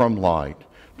 light from light,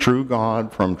 true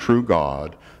God from true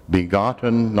God,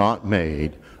 begotten, not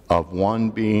made, of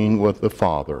one being with the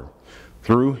Father.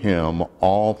 Through him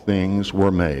all things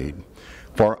were made.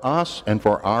 For us and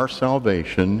for our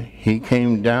salvation, he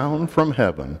came down from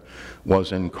heaven,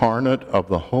 was incarnate of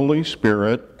the Holy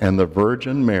Spirit and the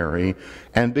Virgin Mary,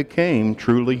 and became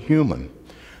truly human.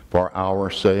 For our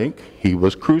sake, he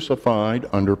was crucified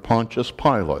under Pontius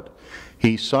Pilate.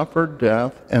 He suffered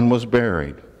death and was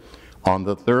buried. On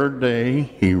the third day,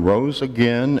 he rose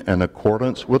again in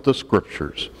accordance with the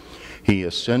Scriptures. He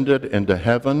ascended into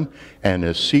heaven and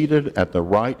is seated at the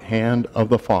right hand of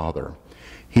the Father.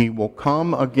 He will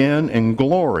come again in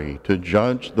glory to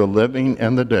judge the living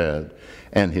and the dead,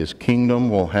 and his kingdom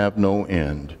will have no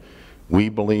end. We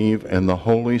believe in the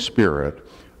Holy Spirit,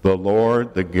 the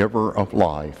Lord, the giver of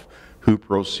life, who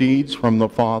proceeds from the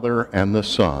Father and the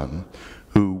Son,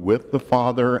 who with the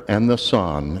Father and the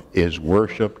Son is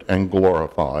worshiped and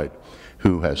glorified,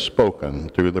 who has spoken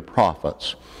through the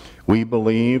prophets. We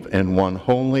believe in one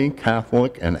holy,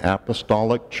 Catholic, and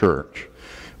apostolic church.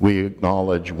 We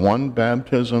acknowledge one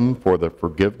baptism for the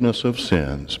forgiveness of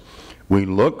sins. We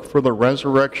look for the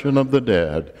resurrection of the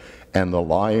dead and the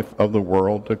life of the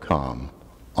world to come.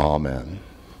 Amen.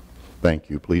 Thank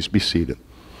you. Please be seated.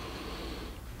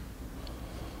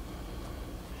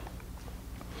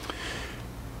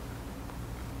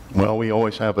 Well, we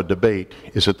always have a debate.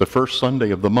 Is it the first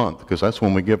Sunday of the month? Because that's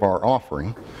when we give our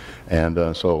offering.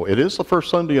 And so it is the first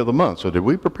Sunday of the month. So did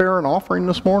we prepare an offering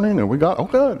this morning? And we got, oh,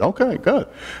 good. Okay, good.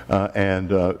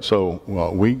 So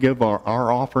we give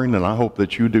our offering, and I hope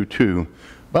that you do too.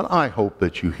 But I hope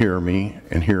that you hear me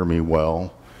and hear me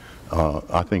well.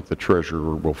 I think the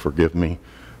treasurer will forgive me.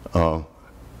 The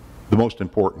most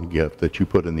important gift that you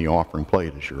put in the offering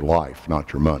plate is your life,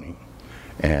 not your money.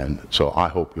 And so I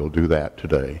hope you'll do that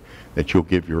today, that you'll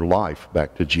give your life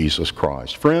back to Jesus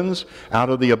Christ. Friends,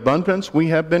 out of the abundance we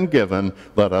have been given,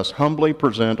 let us humbly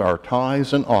present our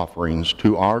tithes and offerings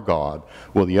to our God.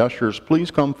 Will the ushers please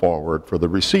come forward for the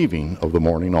receiving of the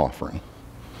morning offering?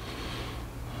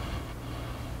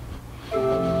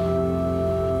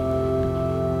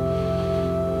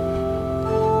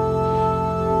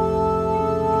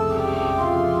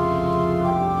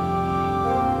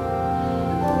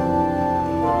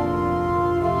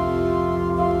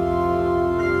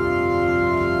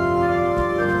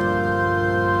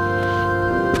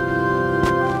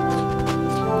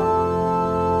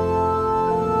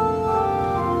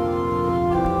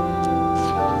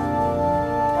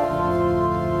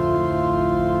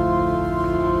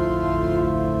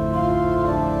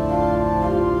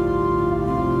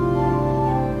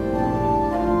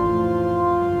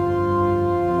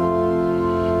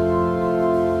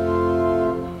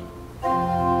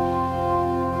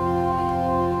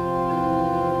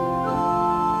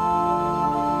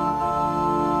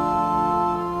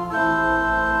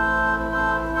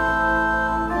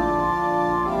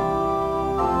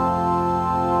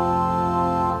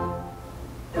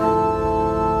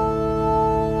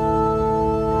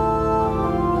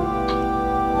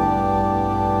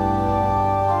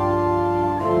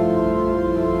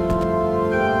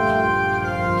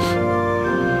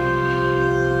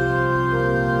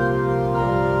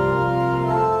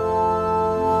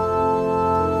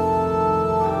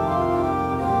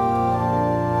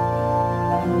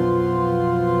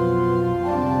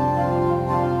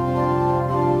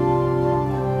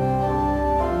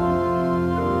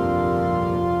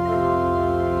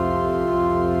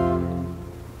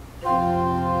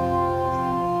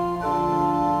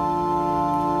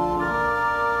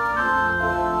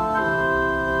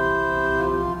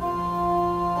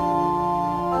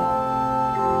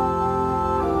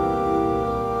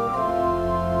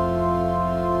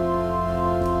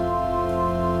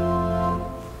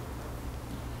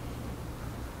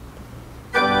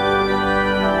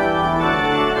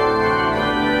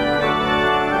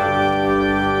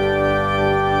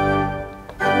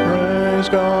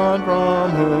 God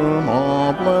from whom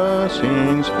all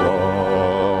blessings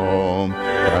flow.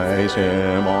 Praise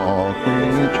Him, all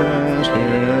creatures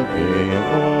here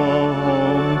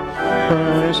below.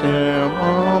 Praise Him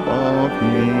above,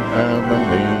 ye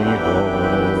heavenly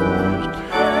hosts.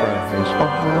 Praise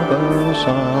Father,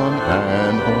 Son,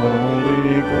 and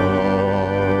Holy Ghost.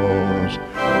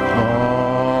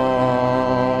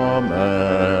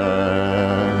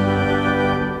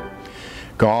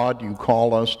 God, you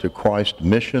call us to Christ's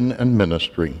mission and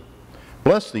ministry.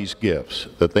 Bless these gifts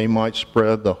that they might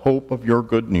spread the hope of your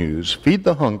good news, feed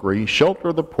the hungry,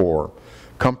 shelter the poor,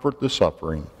 comfort the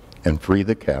suffering, and free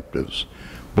the captives.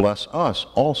 Bless us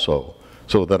also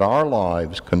so that our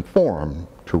lives conform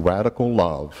to radical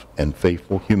love and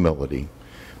faithful humility.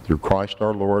 Through Christ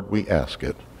our Lord we ask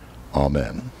it.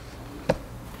 Amen.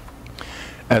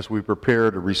 As we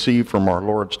prepare to receive from our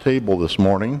Lord's table this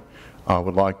morning, I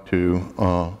would like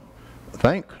to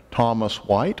thank Thomas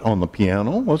White on the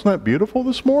piano. Wasn't that beautiful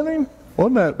this morning?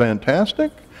 Wasn't that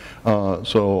fantastic?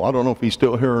 So I don't know if he's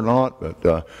still here or not,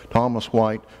 but Thomas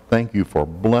White, thank you for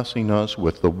blessing us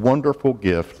with the wonderful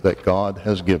gift that God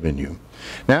has given you.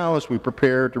 Now, as we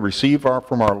prepare to receive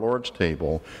from our Lord's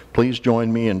table, please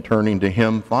join me in turning to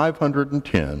hymn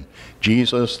 510,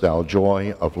 Jesus, Thou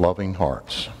Joy of Loving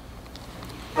Hearts.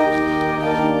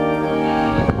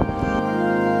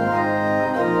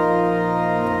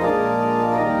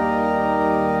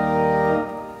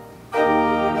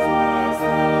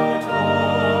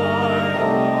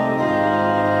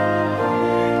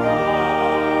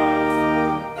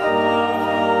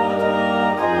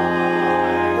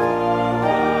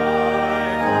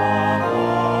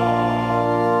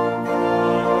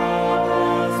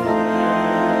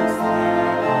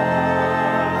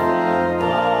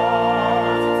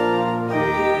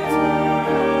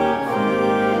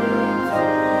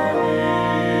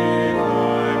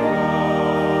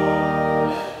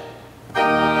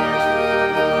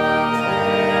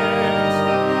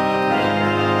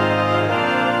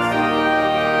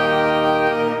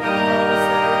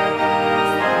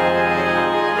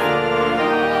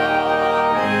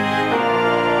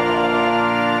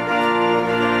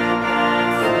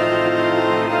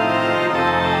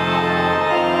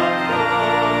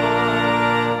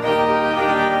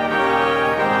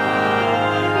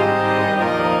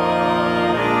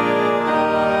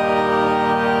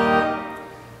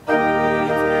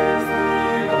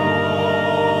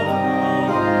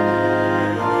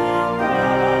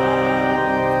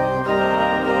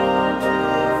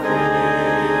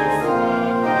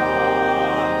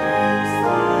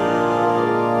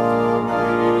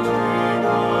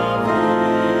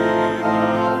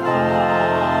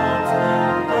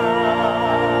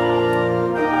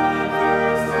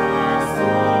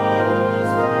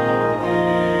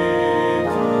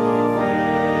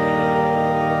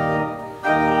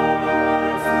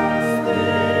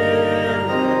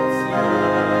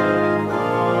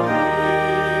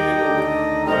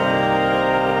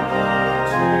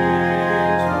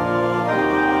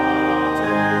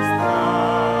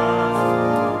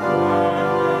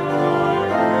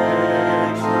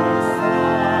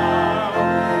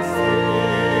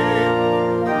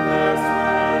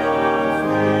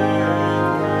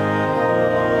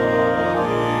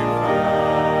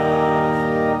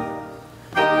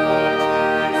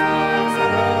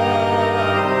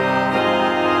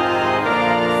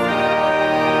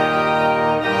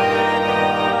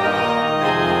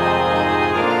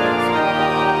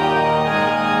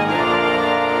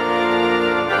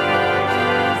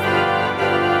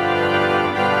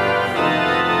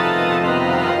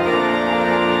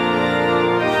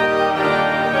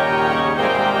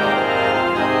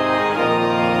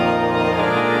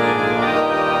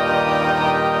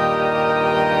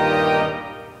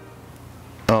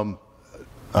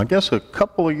 I guess a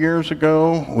couple of years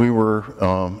ago, we were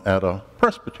at a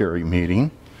presbytery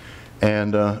meeting,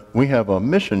 and we have a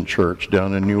mission church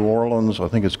down in New Orleans. I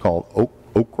think it's called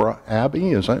Okra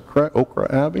Abbey. Is that correct?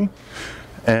 Okra Abbey?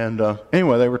 And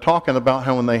anyway, they were talking about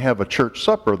how when they have a church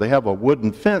supper, they have a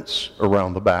wooden fence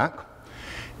around the back.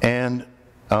 And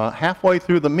halfway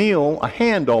through the meal, a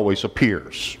hand always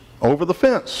appears over the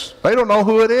fence. They don't know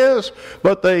who it is,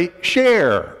 but they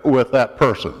share with that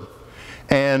person.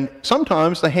 And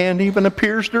sometimes the hand even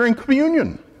appears during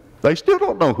communion. They still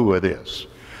don't know who it is.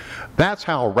 That's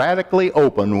how radically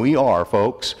open we are,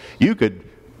 folks. You could,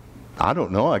 I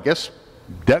don't know, I guess,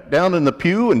 duck down in the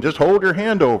pew and just hold your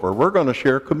hand over. We're going to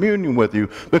share communion with you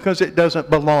because it doesn't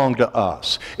belong to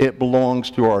us. It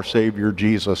belongs to our Savior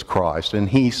Jesus Christ. And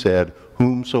He said,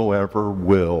 whomsoever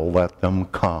will, let them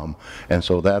come. And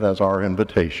so that is our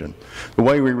invitation. The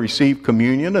way we receive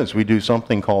communion is we do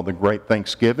something called the Great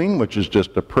Thanksgiving, which is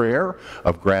just a prayer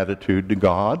of gratitude to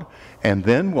God. And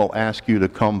then we'll ask you to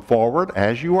come forward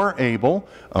as you are able,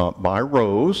 by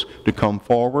rows, to come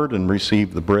forward and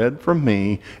receive the bread from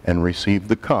me and receive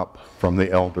the cup from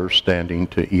the elders standing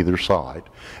to either side.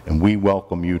 And we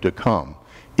welcome you to come.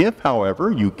 If,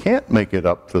 however, you can't make it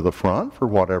up to the front for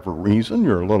whatever reason,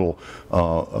 you're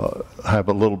have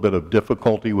a little bit of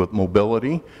difficulty with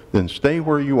mobility, then stay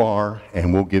where you are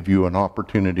and we'll give you an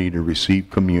opportunity to receive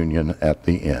communion at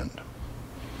the end.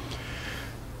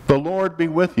 The Lord be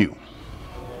with you.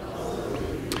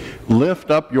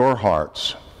 Lift up your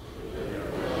hearts.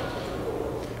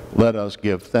 Let us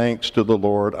give thanks to the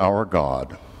Lord our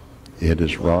God. It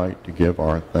is right to give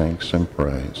our thanks and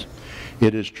praise.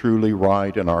 It is truly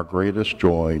right and our greatest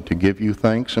joy to give you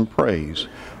thanks and praise,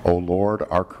 O Lord,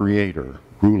 our Creator,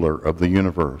 ruler of the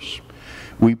universe.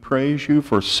 We praise you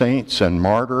for saints and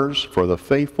martyrs, for the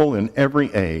faithful in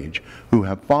every age who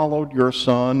have followed your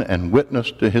Son and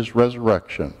witnessed to his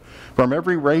resurrection. From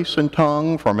every race and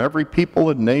tongue, from every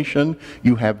people and nation,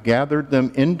 you have gathered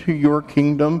them into your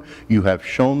kingdom. You have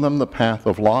shown them the path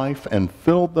of life and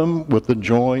filled them with the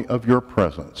joy of your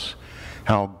presence.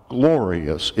 How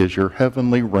glorious is your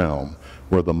heavenly realm,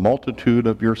 where the multitude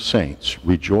of your saints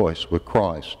rejoice with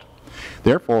Christ.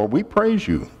 Therefore, we praise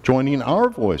you, joining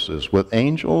our voices with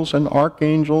angels and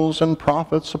archangels and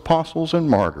prophets, apostles,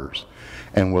 and martyrs,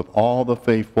 and with all the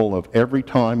faithful of every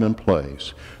time and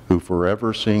place, who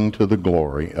forever sing to the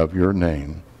glory of your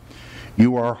name.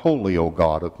 You are holy, O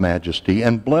God of majesty,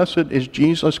 and blessed is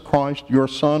Jesus Christ, your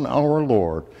Son, our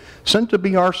Lord. Sent to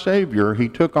be our Savior, he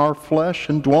took our flesh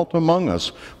and dwelt among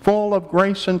us, full of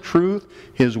grace and truth.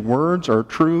 His words are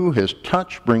true, his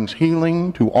touch brings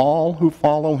healing. To all who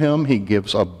follow him, he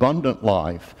gives abundant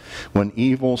life. When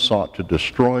evil sought to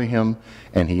destroy him,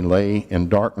 and he lay in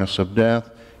darkness of death,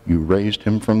 you raised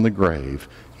him from the grave.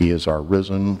 He is our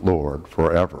risen Lord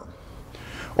forever.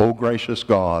 O gracious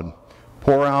God,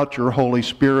 pour out your Holy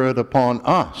Spirit upon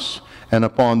us and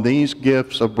upon these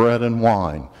gifts of bread and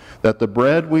wine, that the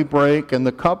bread we break and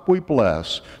the cup we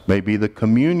bless may be the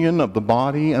communion of the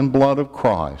body and blood of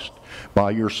Christ.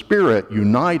 By your Spirit,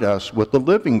 unite us with the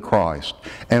living Christ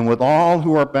and with all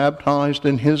who are baptized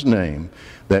in his name,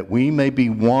 that we may be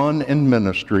one in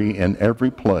ministry in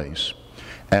every place.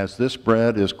 As this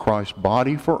bread is Christ's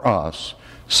body for us,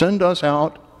 send us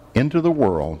out into the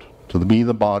world to be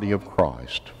the body of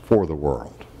Christ for the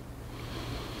world.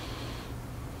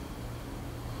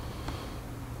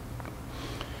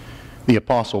 The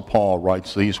Apostle Paul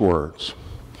writes these words,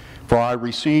 "For I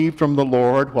received from the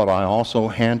Lord what I also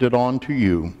handed on to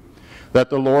you, that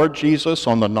the Lord Jesus,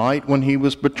 on the night when he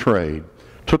was betrayed,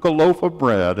 took a loaf of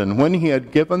bread, and when he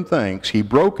had given thanks, he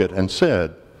broke it and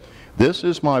said, 'This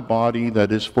is my body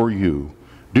that is for you.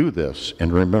 Do this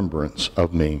in remembrance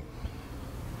of me.'"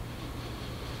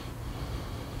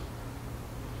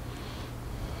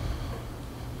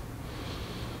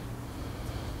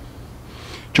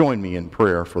 Join me in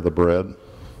prayer for the bread.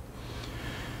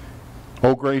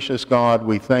 O gracious God,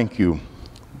 we thank you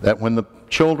that when the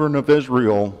children of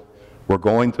Israel were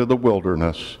going through the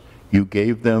wilderness, you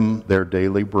gave them their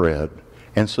daily bread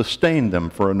and sustained them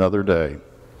for another day.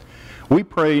 We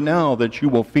pray now that you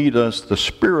will feed us the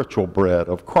spiritual bread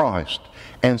of Christ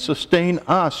and sustain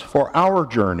us for our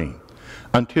journey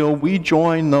until we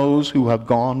join those who have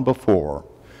gone before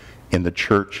in the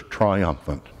church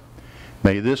triumphant.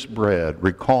 May this bread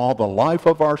recall the life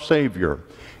of our Savior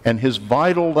and his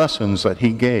vital lessons that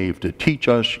he gave to teach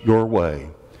us your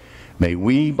way. May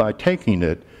we, by taking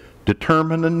it,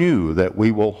 determine anew that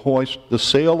we will hoist the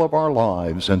sail of our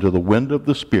lives into the wind of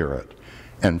the Spirit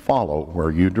and follow where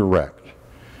you direct.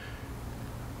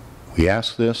 We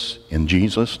ask this in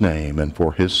Jesus' name and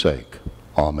for his sake.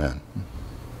 Amen.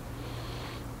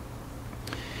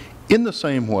 In the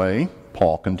same way,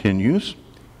 Paul continues,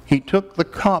 he took the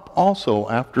cup also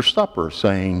after supper,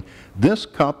 saying, "This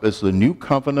cup is the new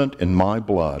covenant in my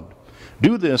blood.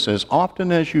 Do this as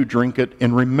often as you drink it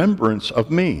in remembrance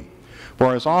of me.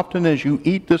 For as often as you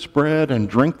eat this bread and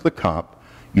drink the cup,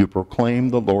 you proclaim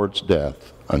the Lord's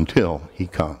death until he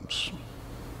comes."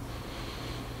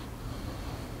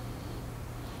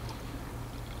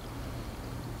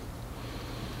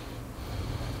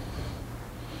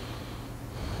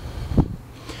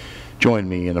 Join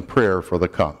me in a prayer for the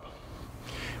cup.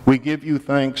 We give you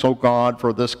thanks, O God,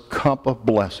 for this cup of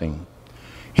blessing.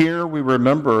 Here we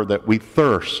remember that we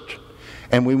thirst,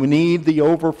 and we need the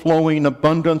overflowing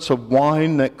abundance of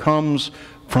wine that comes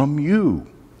from you.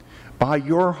 By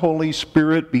your Holy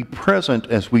Spirit, be present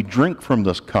as we drink from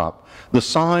this cup, the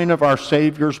sign of our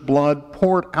Savior's blood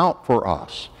poured out for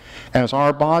us. As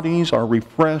our bodies are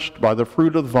refreshed by the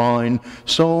fruit of the vine,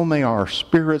 so may our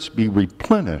spirits be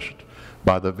replenished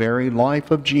by the very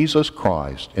life of Jesus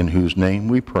Christ, in whose name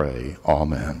we pray.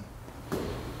 Amen.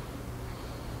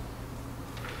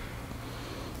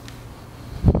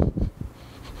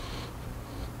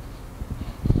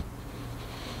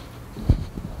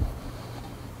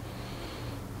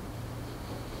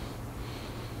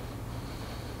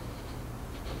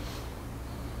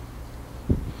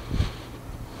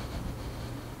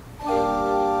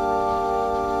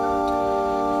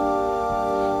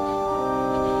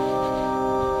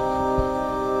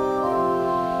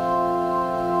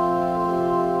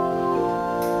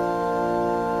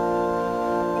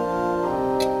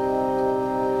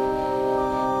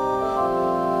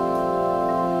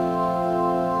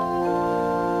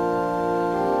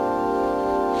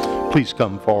 Please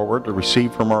come forward to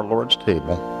receive from our Lord's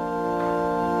table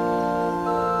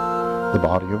the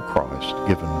body of Christ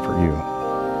given for you.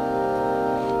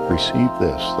 Receive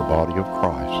this, the body of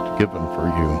Christ given for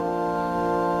you.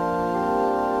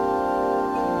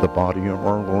 The body of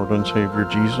our Lord and Savior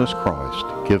Jesus Christ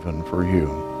given for you.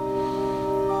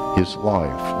 His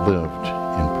life lived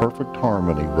in perfect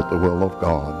harmony with the will of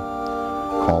God,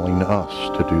 calling us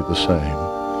to do the same.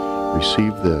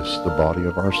 Receive this, the body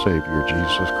of our Savior,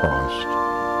 Jesus Christ.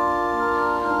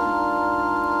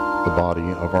 The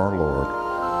body of our Lord.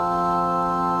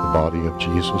 The body of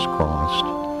Jesus Christ.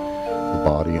 The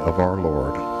body of our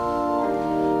Lord.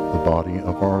 The body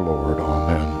of our Lord.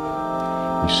 Amen.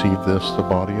 Receive this, the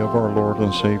body of our Lord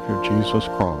and Savior, Jesus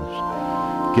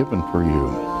Christ, given for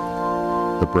you,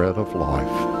 the bread of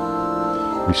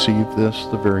life. Receive this,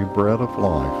 the very bread of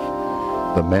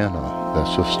life, the manna that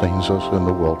sustains us in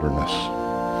the wilderness.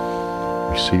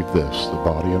 Receive this, the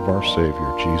body of our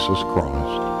Savior, Jesus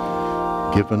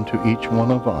Christ, given to each one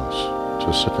of us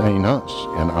to sustain us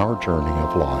in our journey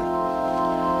of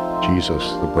life. Jesus,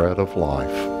 the bread of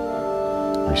life.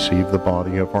 Receive the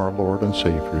body of our Lord and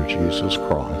Savior, Jesus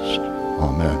Christ.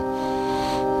 Amen.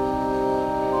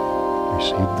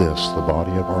 Receive this, the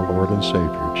body of our Lord and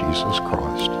Savior, Jesus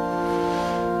Christ.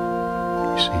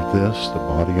 Receive this, the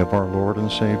body of our Lord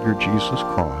and Savior, Jesus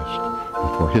Christ,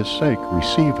 and for his sake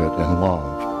receive it in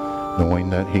love, knowing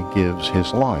that he gives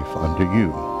his life unto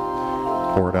you,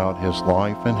 poured out his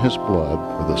life and his blood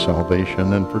for the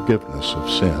salvation and forgiveness of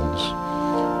sins.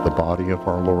 The body of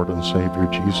our Lord and Savior,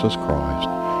 Jesus Christ,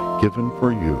 given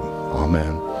for you.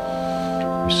 Amen.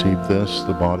 Receive this,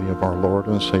 the body of our Lord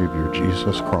and Savior,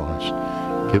 Jesus Christ,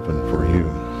 given for you.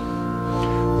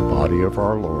 The body of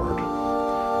our Lord.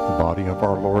 The body of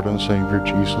our Lord and Savior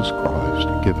Jesus Christ,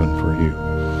 given for you.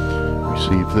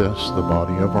 Receive this, the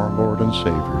body of our Lord and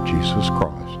Savior Jesus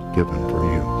Christ, given for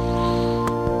you.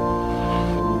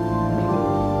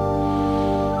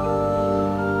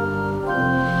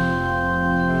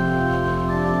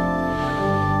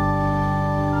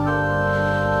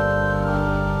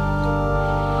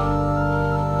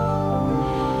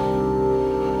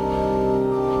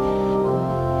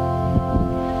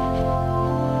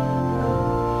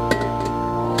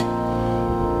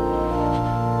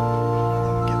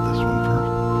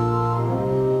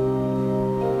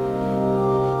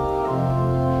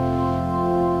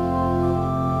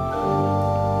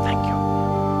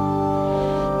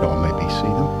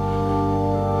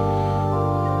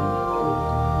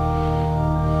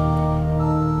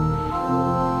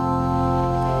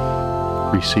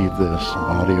 Receive this, the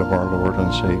body of our Lord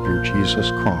and Savior Jesus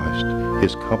Christ,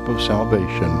 his cup of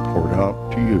salvation poured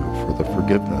out to you for the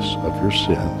forgiveness of your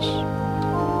sins.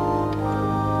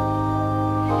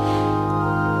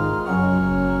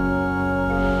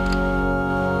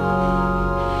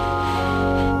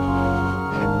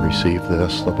 Receive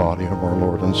this, the body of our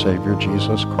Lord and Savior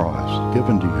Jesus Christ,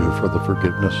 given to you for the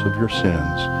forgiveness of your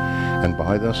sins, and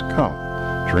by this cup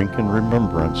drink in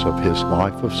remembrance of his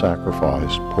life of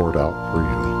sacrifice poured out for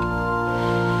you.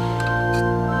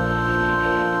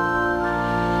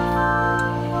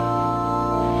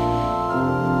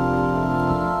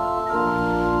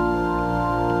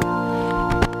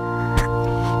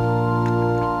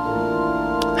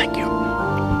 Thank you.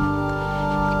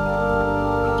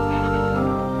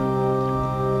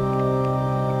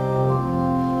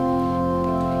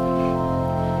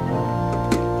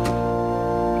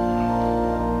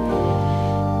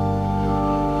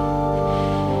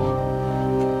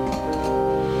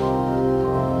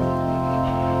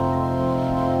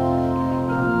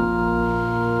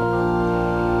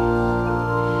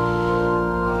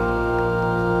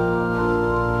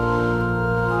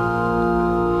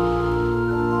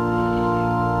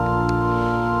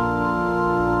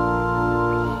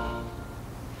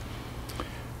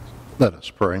 Let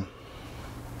us pray.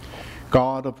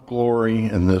 God of glory,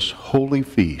 in this holy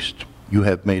feast, you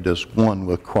have made us one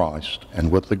with Christ and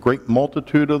with the great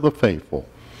multitude of the faithful,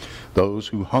 those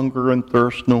who hunger and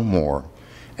thirst no more,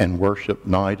 and worship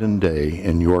night and day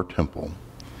in your temple.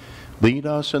 Lead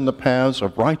us in the paths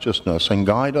of righteousness and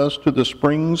guide us to the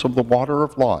springs of the water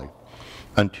of life,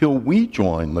 until we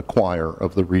join the choir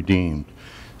of the redeemed,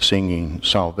 singing,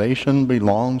 "Salvation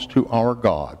belongs to our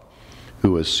God,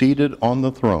 who is seated on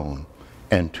the throne,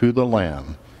 and to the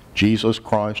Lamb, Jesus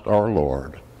Christ our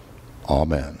Lord."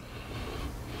 Amen.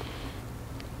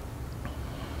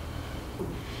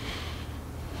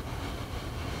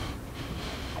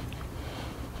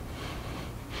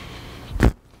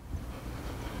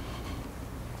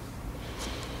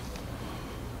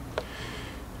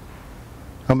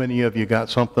 How many of you got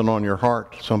something on your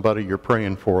heart, somebody you're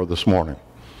praying for this morning?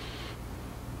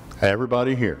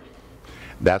 Everybody here.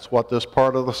 That's what this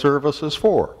part of the service is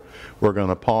for. We're going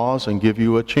to pause and give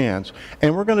you a chance,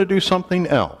 and we're going to do something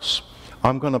else.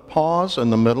 I'm going to pause in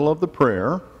the middle of the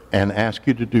prayer and ask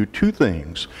you to do two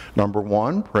things. Number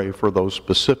one, pray for those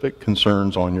specific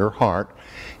concerns on your heart.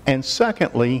 And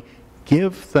secondly,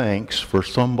 give thanks for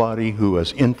somebody who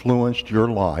has influenced your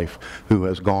life, who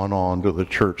has gone on to the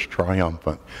church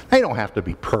triumphant. They don't have to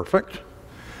be perfect.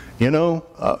 You know,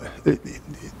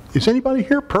 is anybody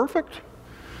here perfect?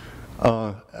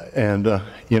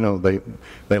 You know,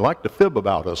 they like to fib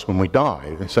about us when we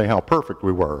die. They say how perfect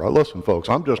we were. Listen, folks,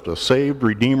 I'm just a saved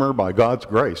redeemer by God's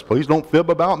grace. Please don't fib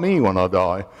about me when I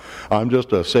die. I'm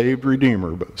just a saved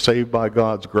redeemer, but saved by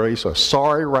God's grace, a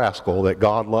sorry rascal that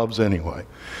God loves anyway.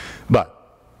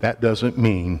 But that doesn't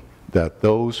mean that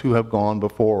those who have gone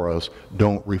before us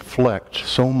don't reflect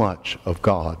so much of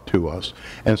God to us.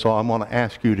 And so I want to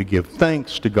ask you to give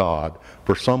thanks to God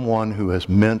for someone who has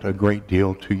meant a great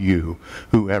deal to you,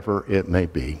 whoever it may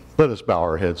be. Let us bow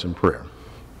our heads in prayer.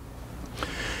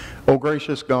 Oh,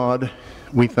 gracious God,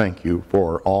 we thank you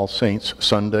for All Saints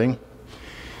Sunday.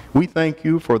 We thank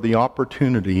you for the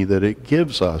opportunity that it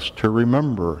gives us to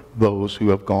remember those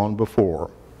who have gone before.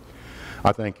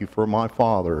 I thank you for my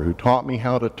father, who taught me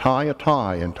how to tie a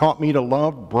tie and taught me to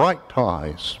love bright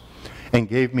ties and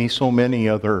gave me so many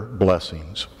other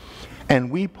blessings.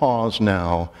 And we pause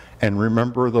now and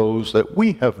remember those that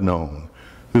we have known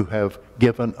who have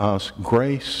given us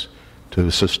grace to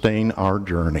sustain our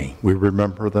journey. We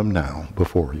remember them now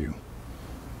before you.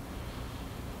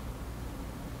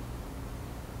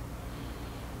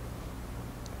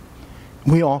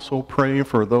 We also pray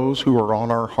for those who are on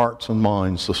our hearts and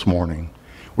minds this morning.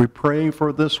 We pray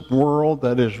for this world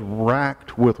that is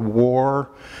racked with war.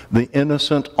 The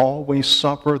innocent always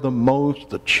suffer the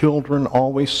most. The children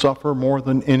always suffer more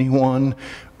than anyone.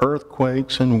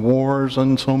 Earthquakes and wars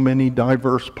in so many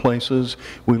diverse places.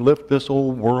 We lift this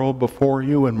old world before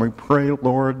you, and we pray,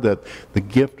 Lord, that the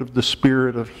gift of the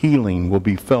Spirit of healing will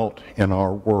be felt in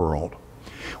our world.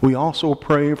 We also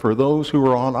pray for those who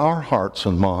are on our hearts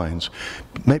and minds.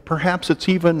 Perhaps it's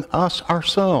even us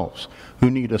ourselves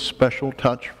who need a special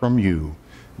touch from you.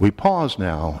 We pause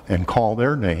now and call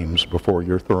their names before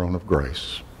your throne of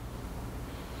grace.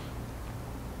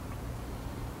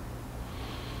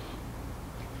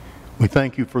 We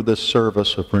thank you for this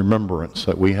service of remembrance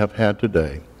that we have had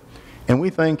today. And we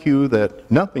thank you that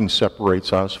nothing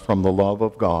separates us from the love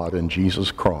of God in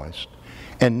Jesus Christ.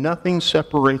 And nothing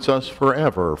separates us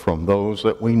forever from those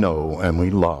that we know and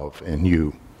we love in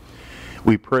you.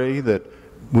 We pray that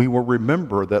we will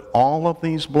remember that all of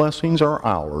these blessings are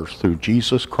ours through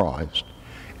Jesus Christ,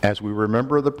 as we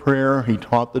remember the prayer he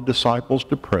taught the disciples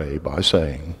to pray by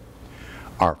saying,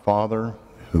 "Our Father,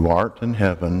 who art in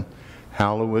heaven,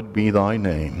 hallowed be thy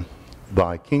name.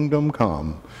 Thy kingdom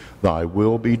come, thy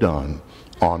will be done,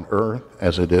 on earth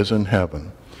as it is in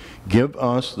heaven. Give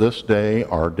us this day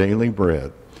our daily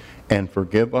bread, and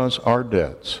forgive us our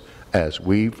debts as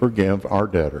we forgive our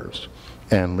debtors.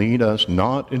 And lead us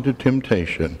not into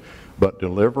temptation, but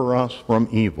deliver us from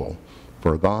evil.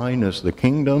 For thine is the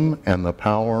kingdom and the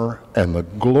power and the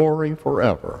glory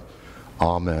forever.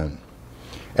 Amen.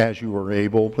 As you are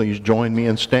able, please join me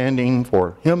in standing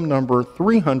for hymn number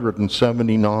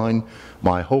 379,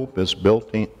 My Hope is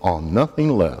Built on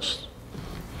Nothing Less.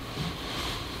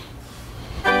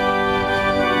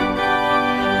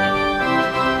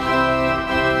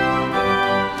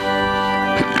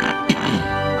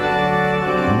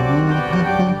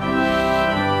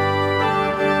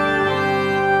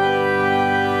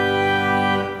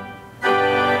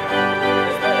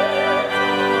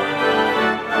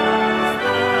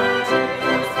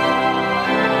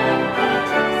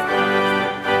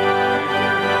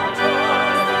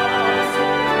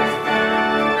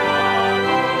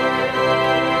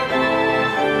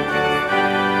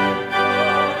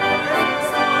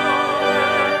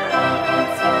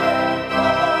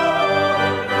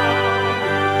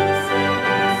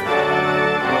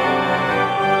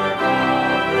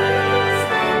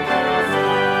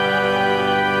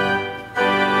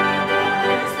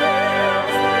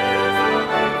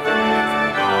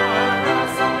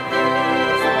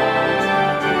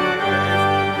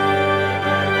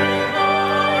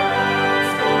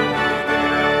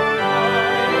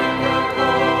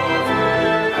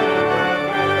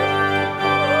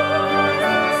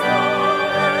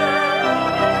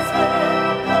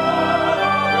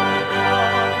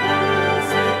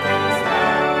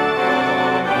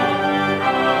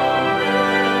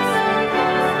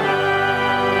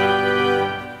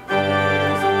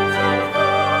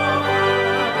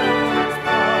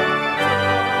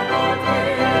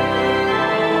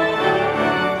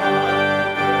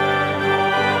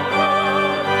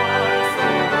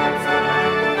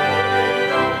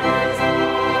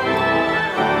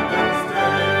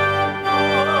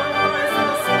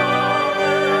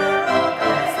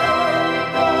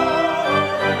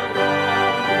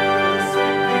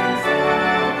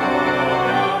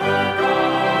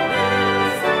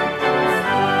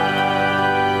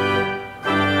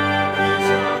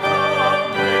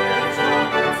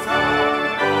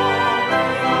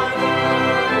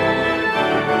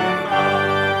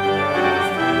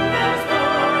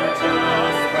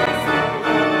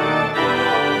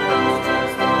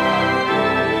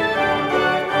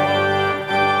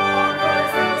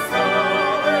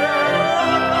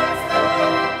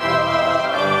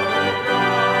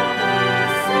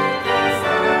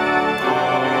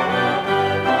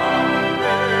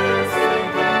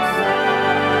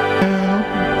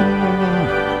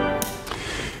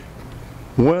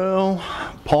 Well,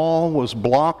 Paul was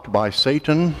blocked by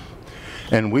Satan,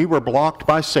 and we were blocked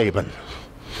by Saban.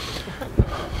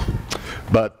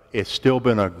 But it's still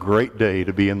been a great day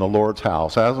to be in the Lord's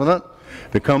house, hasn't it?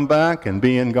 To come back and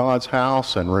be in God's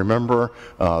house and remember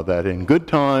that in good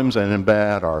times and in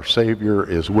bad, our Savior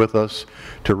is with us.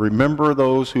 To remember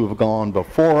those who have gone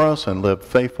before us and lived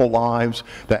faithful lives.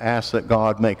 To ask that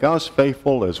God make us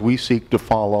faithful as we seek to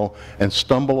follow and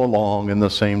stumble along in the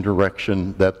same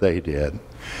direction that they did.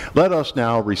 Let us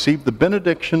now receive the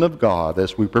benediction of God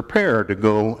as we prepare to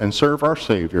go and serve our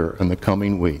Savior in the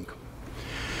coming week.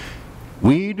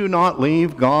 We do not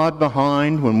leave God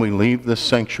behind when we leave this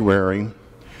sanctuary.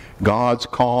 God's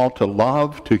call to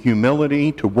love, to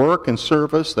humility, to work and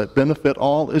service that benefit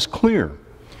all is clear.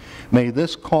 May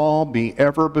this call be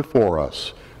ever before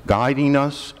us, guiding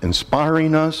us,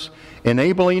 inspiring us,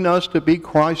 enabling us to be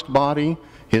Christ's body,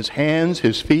 His hands,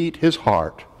 His feet, His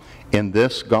heart in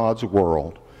this God's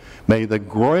world. May the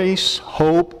grace,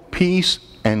 hope, peace,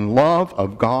 and love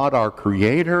of God, our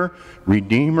Creator,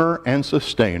 Redeemer, and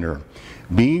Sustainer,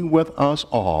 be with us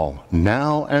all,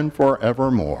 now and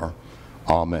forevermore.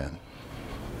 Amen.